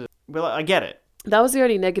disoriented. Well, I get it. That was the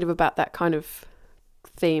only negative about that kind of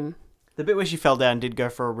theme. The bit where she fell down did go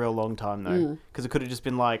for a real long time though, because it could have just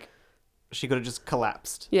been like, she could have just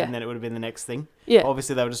collapsed, Yeah. and then it would have been the next thing. Yeah.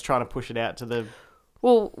 Obviously, they were just trying to push it out to the...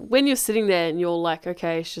 Well, when you're sitting there and you're like,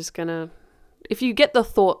 okay, she's gonna... If you get the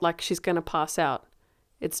thought like she's gonna pass out,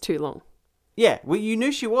 it's too long. Yeah, well, you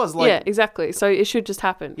knew she was. Like, yeah, exactly. So it should just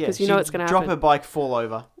happen because you know she'd it's gonna drop happen. her bike, fall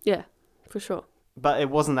over. Yeah, for sure. But it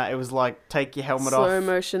wasn't that. It was like, take your helmet off. Slow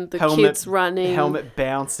motion, the helmet- kids running. Helmet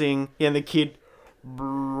bouncing. Yeah, and the kid...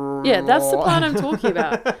 Yeah, that's the part I'm talking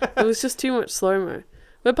about. It was just too much slow-mo.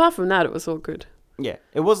 But apart from that, it was all good. Yeah,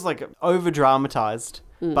 it was like over-dramatized,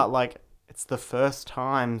 but like, it's the first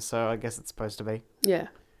time, so I guess it's supposed to be. Yeah.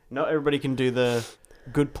 Not everybody can do the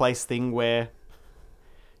Good Place thing where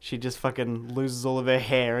she just fucking loses all of her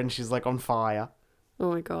hair and she's like on fire.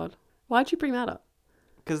 Oh my god. Why'd you bring that up?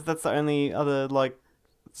 Because that's the only other, like,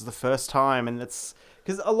 it's the first time, and it's...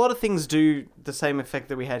 Because a lot of things do the same effect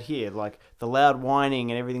that we had here, like the loud whining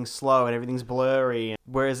and everything's slow and everything's blurry.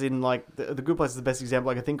 Whereas in, like, the Good Place is the best example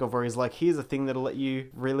I can think of, where he's like, here's a thing that'll let you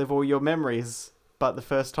relive all your memories, but the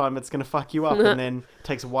first time it's going to fuck you up, and then it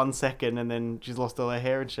takes 1 second, and then she's lost all her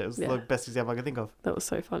hair and shit. It was the best example I can think of. That was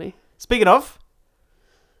so funny. Speaking of,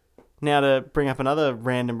 now to bring up another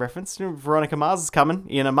random reference, Veronica Mars is coming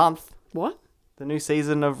in a month. What? The new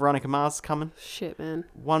season of Veronica Mars is coming. Shit, man.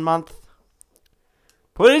 1 month.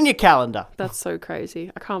 Put it in your calendar. That's so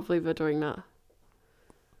crazy. I can't believe they're doing that.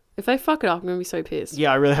 If they fuck it up, I'm going to be so pissed.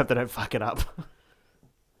 Yeah, I really hope they don't fuck it up.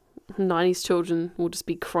 90s children will just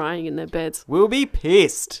be crying in their beds. We'll be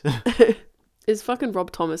pissed. Is fucking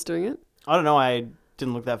Rob Thomas doing it? I don't know. I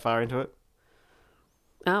didn't look that far into it.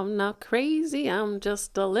 I'm not crazy. I'm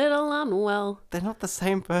just a little unwell. They're not the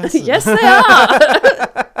same person. Yes, they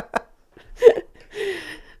are.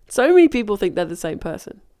 So many people think they're the same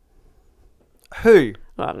person. Who?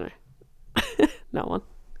 I don't know. No one.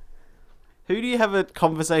 Who do you have a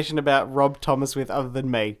conversation about Rob Thomas with other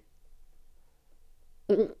than me?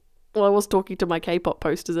 Well, I was talking to my K-pop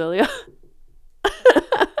posters earlier.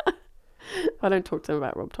 I don't talk to them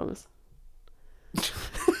about Rob Thomas.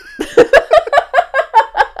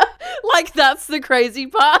 Like, that's the crazy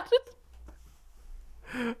part.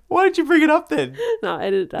 What Why did you bring it up then? No,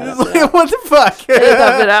 edit that. It's like, what the fuck? Edit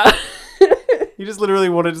that bit out. You just literally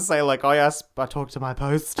wanted to say, like, I talked to my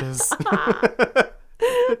posters.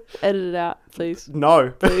 Edit it out, please.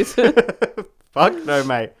 No. Please. Fuck no,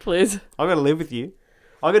 mate. Please. I gotta live with you.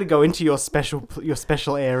 I gotta go into your special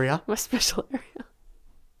area. My special area.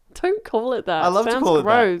 Don't call it that. I love to Sounds call it that.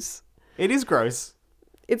 gross. It is gross.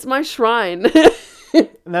 It's my shrine. And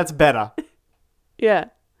that's better. Yeah.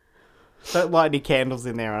 Don't light any candles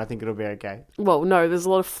in there and I think it'll be okay. Well, no, there's a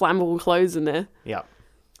lot of flammable clothes in there. Yeah.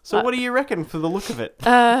 So what do you reckon for the look of it?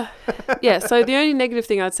 Yeah, so the only negative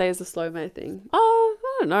thing I'd say is the slow-mo thing. Oh,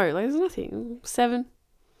 I don't know. Like, there's nothing. 7.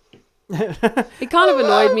 It kind of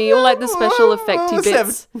annoyed me. All like the special effecty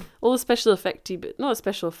bits. All the special effecty bits. Not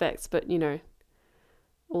special effects, but, you know,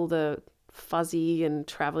 all the fuzzy and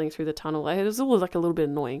traveling through the tunnel. Like, it was all like a little bit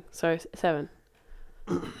annoying. So 7.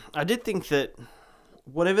 I did think that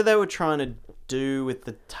whatever they were trying to do with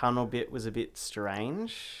the tunnel bit was a bit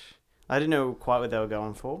strange. I didn't know quite what they were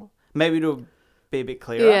going for. Maybe it'll be a bit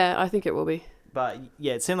clearer. Yeah, I think it will be. But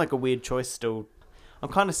yeah, it seemed like a weird choice still. I'm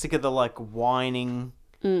kind of sick of the like whining,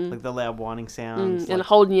 like the loud whining sounds. And like,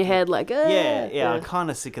 holding your head like, ah. yeah, I'm kind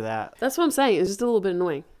of sick of that. That's what I'm saying. It's just a little bit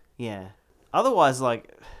annoying. Yeah. Otherwise,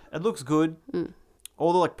 like, it looks good.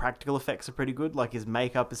 All the like practical effects are pretty good. Like his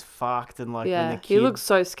makeup is fucked, and like when Yeah, the kid, he looks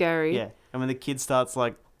so scary. yeah, and when the kid starts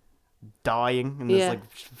like dying, and there's Yeah.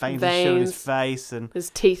 like veins showing his Veins. face, and His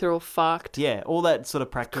teeth are all fucked. yeah, all that sort of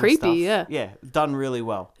practical Creepy, stuff. yeah. Yeah, done really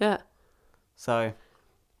well. Yeah. So I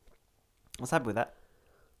was happy with that.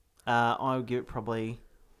 I would give it probably.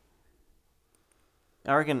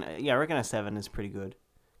 I reckon a 7 is pretty good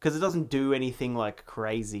because it doesn't do anything like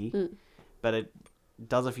crazy, but it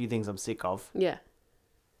does a few things I'm sick of. Yeah.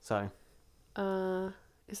 So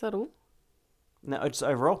Is that all? no, just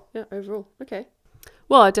overall, Yeah, overall. Okay.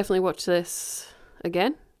 Well, I definitely watch this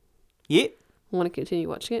again. yeah. I want to continue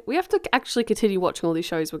watching it. We have to actually continue watching all these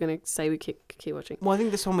shows we're going to say we keep watching. Well, I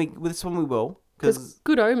think this one we will There's because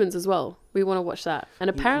Good Omens as well. We want to watch that. And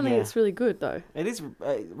apparently yeah. it's really good, though. it is.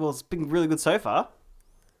 Well, it's been really good so far,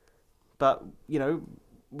 but you know,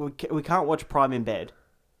 we can't watch Prime in bed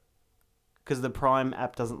because the Prime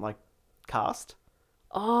app doesn't like Cast.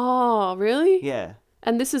 Oh, really? Yeah,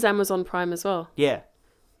 And this is Amazon Prime as well. yeah.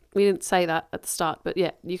 We didn't say that at the start, but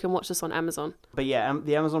yeah, you can watch this on Amazon. But yeah,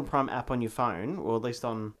 the Amazon Prime app on your phone, or at least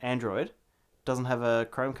on Android, doesn't have a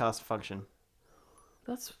Chromecast function.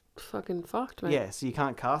 That's fucking fucked, mate. Yeah, so you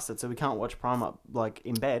can't cast it, so we can't watch Prime up like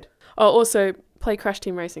in bed. Oh, also, play Crash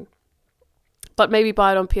Team Racing. But maybe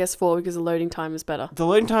buy it on PS4 because the loading time is better. The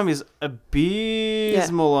loading time is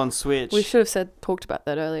abysmal on Switch. We should have talked about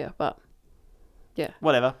that earlier, but yeah.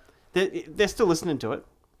 Whatever. They're still listening to it,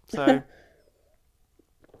 so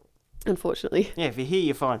Unfortunately. yeah, if you're here,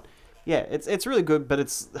 you're fine. Yeah, it's really good, but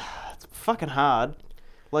it's fucking hard.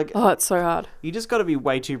 Like, Oh, it's so hard. you just got to be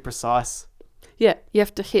way too precise. Yeah, you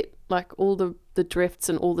have to hit like all the drifts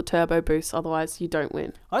and all the turbo boosts, otherwise you don't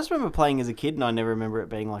win. I just remember playing as a kid, and I never remember it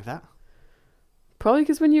being like that. Probably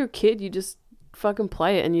because when you're a kid, you just fucking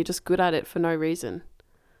play it and you're just good at it for no reason.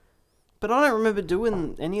 But I don't remember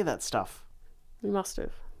doing any of that stuff. You must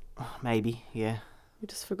have. Maybe, yeah. You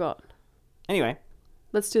just forgot. Anyway.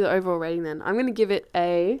 Let's do the overall rating then. I'm going to give it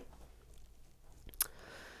a...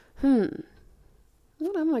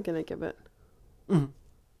 What am I going to give it?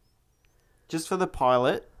 Just for the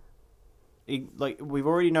pilot, we've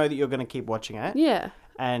already know that you're going to keep watching it, Yeah.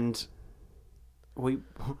 and we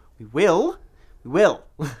will. We will.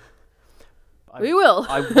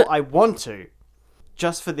 I want to.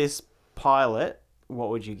 Just for this pilot, what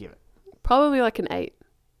would you give it? Probably like an 8.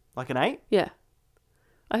 Like an 8? Yeah.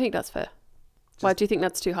 I think that's fair. Why, do you think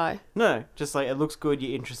that's too high? No, just like it looks good,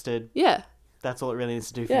 you're interested. Yeah. That's all it really needs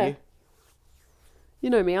to do for Yeah. you. You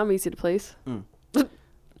know me, I'm easy to please.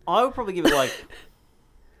 I would probably give it like...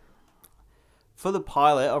 For the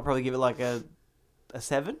pilot, I'll probably give it like a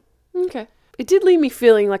 7. Okay. It did leave me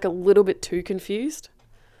feeling like a little bit too confused.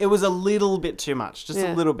 It was a little bit too much, just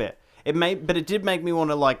Yeah. a little bit. But it did make me want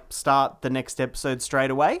to like start the next episode straight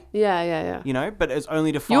away. Yeah. You know, but it's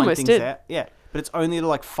only to find almost things did. out. Yeah, but it's only to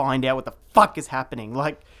like find out what the fuck is happening.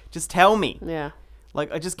 Like, just tell me. Yeah.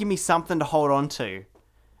 Like, just give me something to hold on to.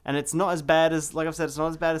 And it's not as bad as, like I've said, it's not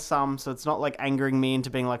as bad as some. So it's not like angering me into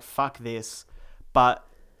being like, fuck this. But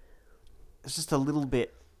it's just a little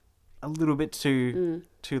bit too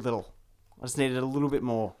little. I just needed a little bit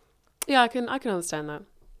more. Yeah, I can understand that.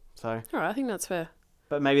 So, All right, I think that's fair.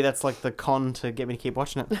 but maybe that's like the con to get me to keep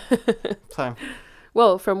watching it. So,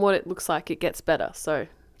 Well, from what it looks like, it gets better, so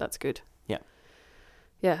that's good. yeah.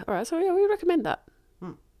 Yeah, all right, so yeah, we recommend that.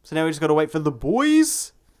 So now we just got to wait for the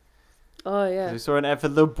boys. Oh yeah. We saw an ad for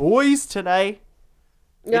The Boys today.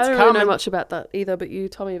 Yeah, It's I don't really know coming. much about that either, but you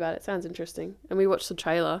told me about it. Sounds interesting. And we watched the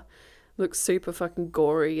trailer. Looks super fucking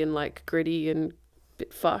gory and like gritty and a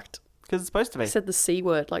bit fucked. Because it's supposed to be. He said the C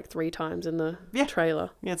word like 3 times in the Yeah.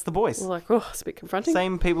 trailer. Yeah, it's The Boys. We're like, oh, it's a bit confronting.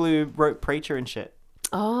 Same people who wrote Preacher and shit.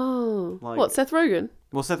 Oh. Like- What, Seth Rogen?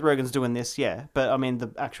 Well, Seth Rogen's doing this, yeah. But, I mean,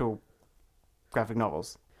 the actual graphic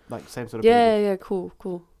novels. Like, same sort of Yeah, people. yeah,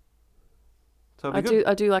 cool. So it'll be good.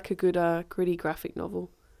 I do like a good gritty graphic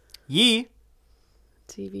novel Yeah.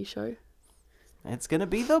 TV show. It's going to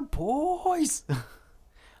be The Boys.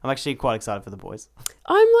 I'm actually quite excited for The Boys.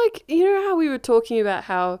 I'm like, you know how we were talking about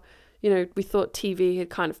how, you know, we thought TV had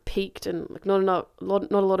kind of peaked and like not a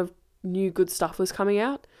lot of new good stuff was coming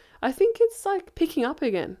out. I think it's like picking up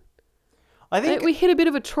again. I think... We hit a bit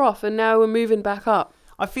of a trough and now we're moving back up.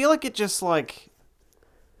 I feel like it just, like...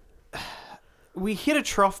 We hit a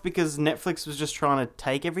trough because Netflix was just trying to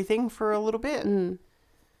take everything for a little bit.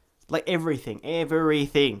 Like, everything.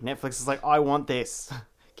 Netflix is like, I want this.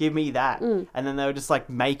 Give me that. And then they were just, like,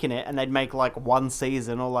 making it, and they'd make, like, 1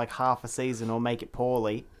 season or, like, half a season or make it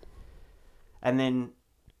poorly. And then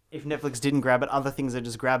if Netflix didn't grab it, other things are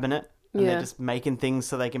just grabbing it. And they're just making things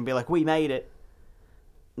so they can be like, we made it.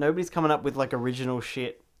 Nobody's coming up with, like, original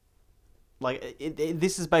shit. Like,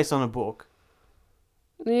 this is based on a book.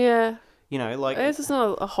 Yeah. You know, like... There's just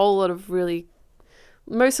not a whole lot of really...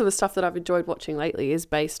 Most of the stuff that I've enjoyed watching lately is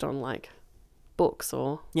based on, like, books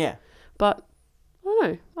or... Yeah. But, I don't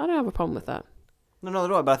know. I don't have a problem with that. No, not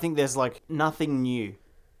at all. But I think there's, like, nothing new.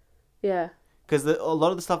 Yeah. Because a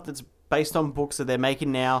lot of the stuff that's based on books that they're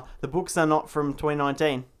making now, the books are not from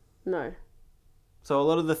 2019. No. So a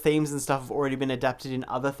lot of the themes and stuff have already been adapted in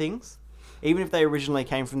other things. Even if they originally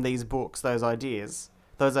came from these books, those ideas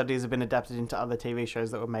have been adapted into other TV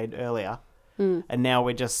shows that were made earlier. And now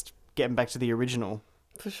we're just getting back to the original.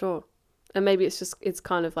 For sure. And maybe it's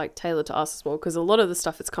kind of like tailored to us as well, because a lot of the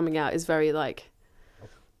stuff that's coming out is very like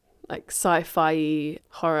sci-fi,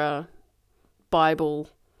 horror, Bible.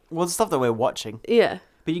 Well, the stuff that we're watching. Yeah.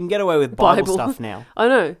 But you can get away with Bible stuff now. I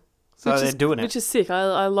know. So they're doing it. Which is sick.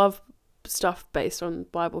 I love stuff based on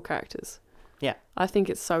Bible characters. Yeah. I think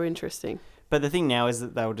it's so interesting. But the thing now is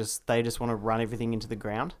that they just want to run everything into the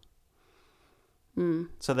ground.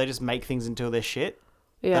 So they just make things until they're shit.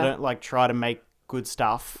 Yeah. They don't like try to make good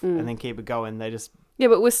stuff and then keep it going. They just... Yeah,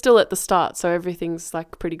 but we're still at the start, so everything's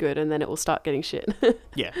like pretty good, and then it will start getting shit.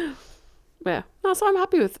 Yeah. Yeah. No, so I'm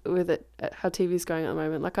happy with it, how TV's going at the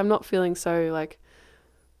moment. Like, I'm not feeling so like,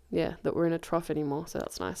 yeah, that we're in a trough anymore, so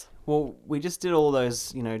that's nice. Well, we just did all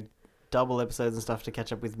those, you know, double episodes and stuff to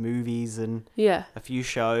catch up with movies and Yeah. a few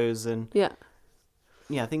shows and... Yeah.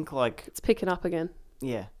 Yeah, I think, like... It's picking up again.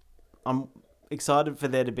 Yeah. I'm excited for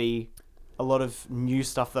there to be a lot of new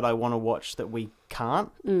stuff that I want to watch that we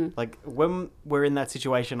can't. Like, when we're in that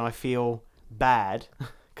situation, I feel bad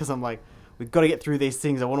because I'm like, we've got to get through these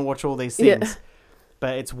things. I want to watch all these things. Yeah.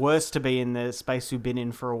 But it's worse to be in the space we've been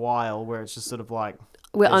in for a while where it's just sort of like...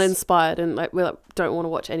 We're there's- uninspired and like we don't want to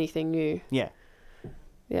watch anything new. Yeah.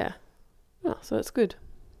 Yeah. Oh, so it's good.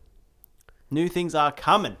 New things are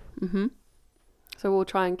coming. So we'll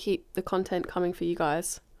try and keep the content coming for you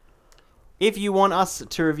guys. If you want us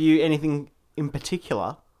to review anything in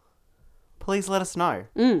particular, please let us know.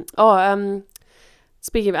 Oh,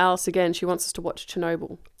 speaking of Alice again, she wants us to watch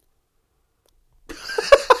Chernobyl.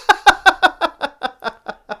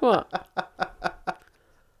 What?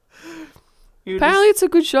 Apparently it's a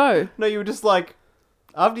good show. No, you were just like...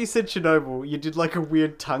 After you said Chernobyl, you did like a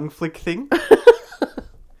weird tongue flick thing.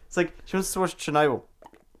 It's like, she wants to watch Chernobyl.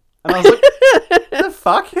 And I was like, what the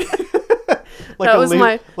fuck? Like That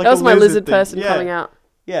was my lizard thing. person Yeah. coming out.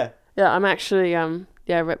 Yeah. Yeah, I'm actually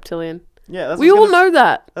reptilian. Yeah, that's We all know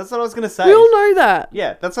that. That's what I was going to say. We all know that.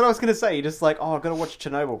 Yeah, that's what I was going to say. You're just like, oh, I've got to watch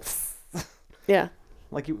Chernobyl. Yeah.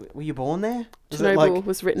 Like, were you born there? Was it Chernobyl like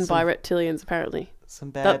was written by reptilians, apparently. some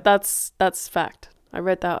bad... That's fact. I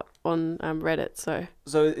read that on Reddit, so...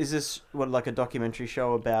 So is this, like a documentary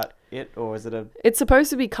show about it, or is it a... It's supposed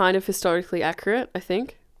to be kind of historically accurate, I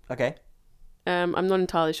think. Okay. I'm not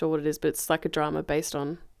entirely sure what it is, but it's like a drama based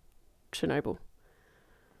on Chernobyl.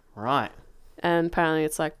 Right. And apparently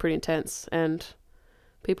it's like pretty intense, and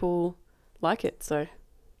people like it, so...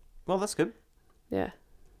 Well, that's good. Yeah.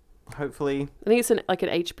 Hopefully... I think it's like an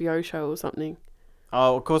HBO show or something.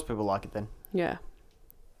 Oh, of course people like it then. Yeah.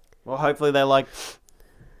 Well, hopefully they like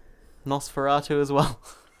Nosferatu as well.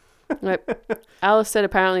 Like, Alice said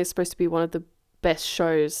apparently it's supposed to be one of the best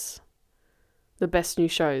shows, the best new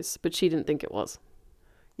shows, but she didn't think it was.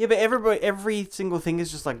 Yeah, but every single thing is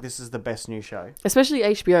just like, this is the best new show. Especially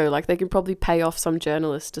HBO. Like, they can probably pay off some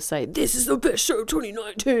journalist to say, this is the best show of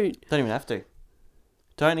 2019. Don't even have to.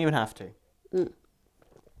 Don't even have to.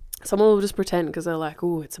 Someone will just pretend because they're like,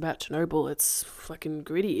 oh, it's about Chernobyl. It's fucking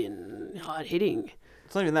gritty and hard-hitting.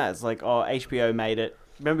 It's not even that. It's like, oh, HBO made it.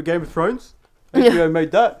 Remember Game of Thrones? HBO made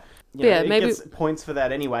that. You know, maybe... It gets points for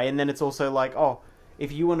that anyway. And then it's also like, oh,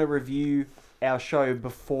 if you want to review our show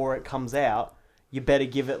before it comes out, you better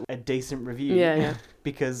give it a decent review. Yeah.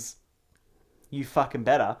 Because you fucking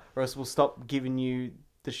better, or else we'll stop giving you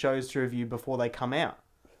the shows to review before they come out.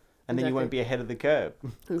 And then you won't be ahead of the curve.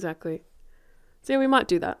 Exactly. So yeah, we might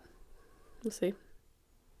do that. We'll see.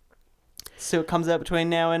 See what comes out between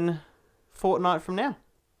now and fortnight from now.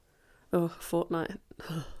 Oh, fortnight.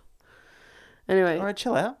 Anyway. All right,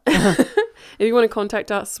 chill out. If you want to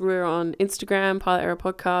contact us, we're on Instagram, Pilot Error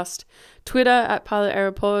Podcast, Twitter at Pilot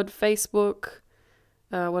Error Pod, Facebook,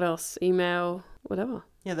 what else? Email, whatever.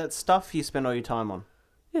 Yeah, that stuff you spend all your time on.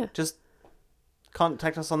 Yeah. Just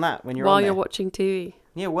contact us on that when you're While on there. you're watching TV.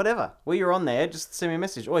 Yeah, whatever. While you're on there, just send me a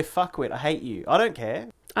message. Oi, fuckwit, I hate you. I don't care.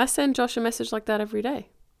 I send Josh a message like that every day.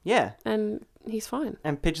 Yeah. And he's fine.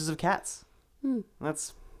 And pictures of cats.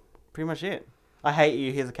 That's pretty much it. I hate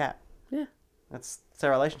you, here's a cat. Yeah. That's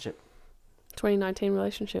our relationship. 2019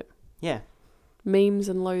 relationship. Yeah. Memes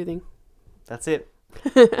and loathing. That's it.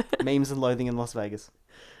 Memes and loathing in Las Vegas.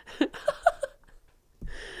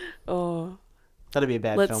 Oh. That'd be a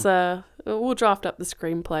bad film. We'll draft up the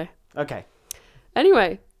screenplay. Okay.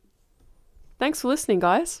 Anyway. Thanks for listening,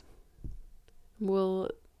 guys. We'll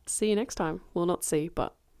see you next time. Well, not see,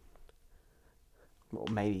 but... Well,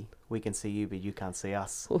 maybe. We can see you, but you can't see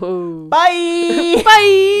us. Whoa. Bye!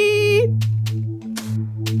 Bye!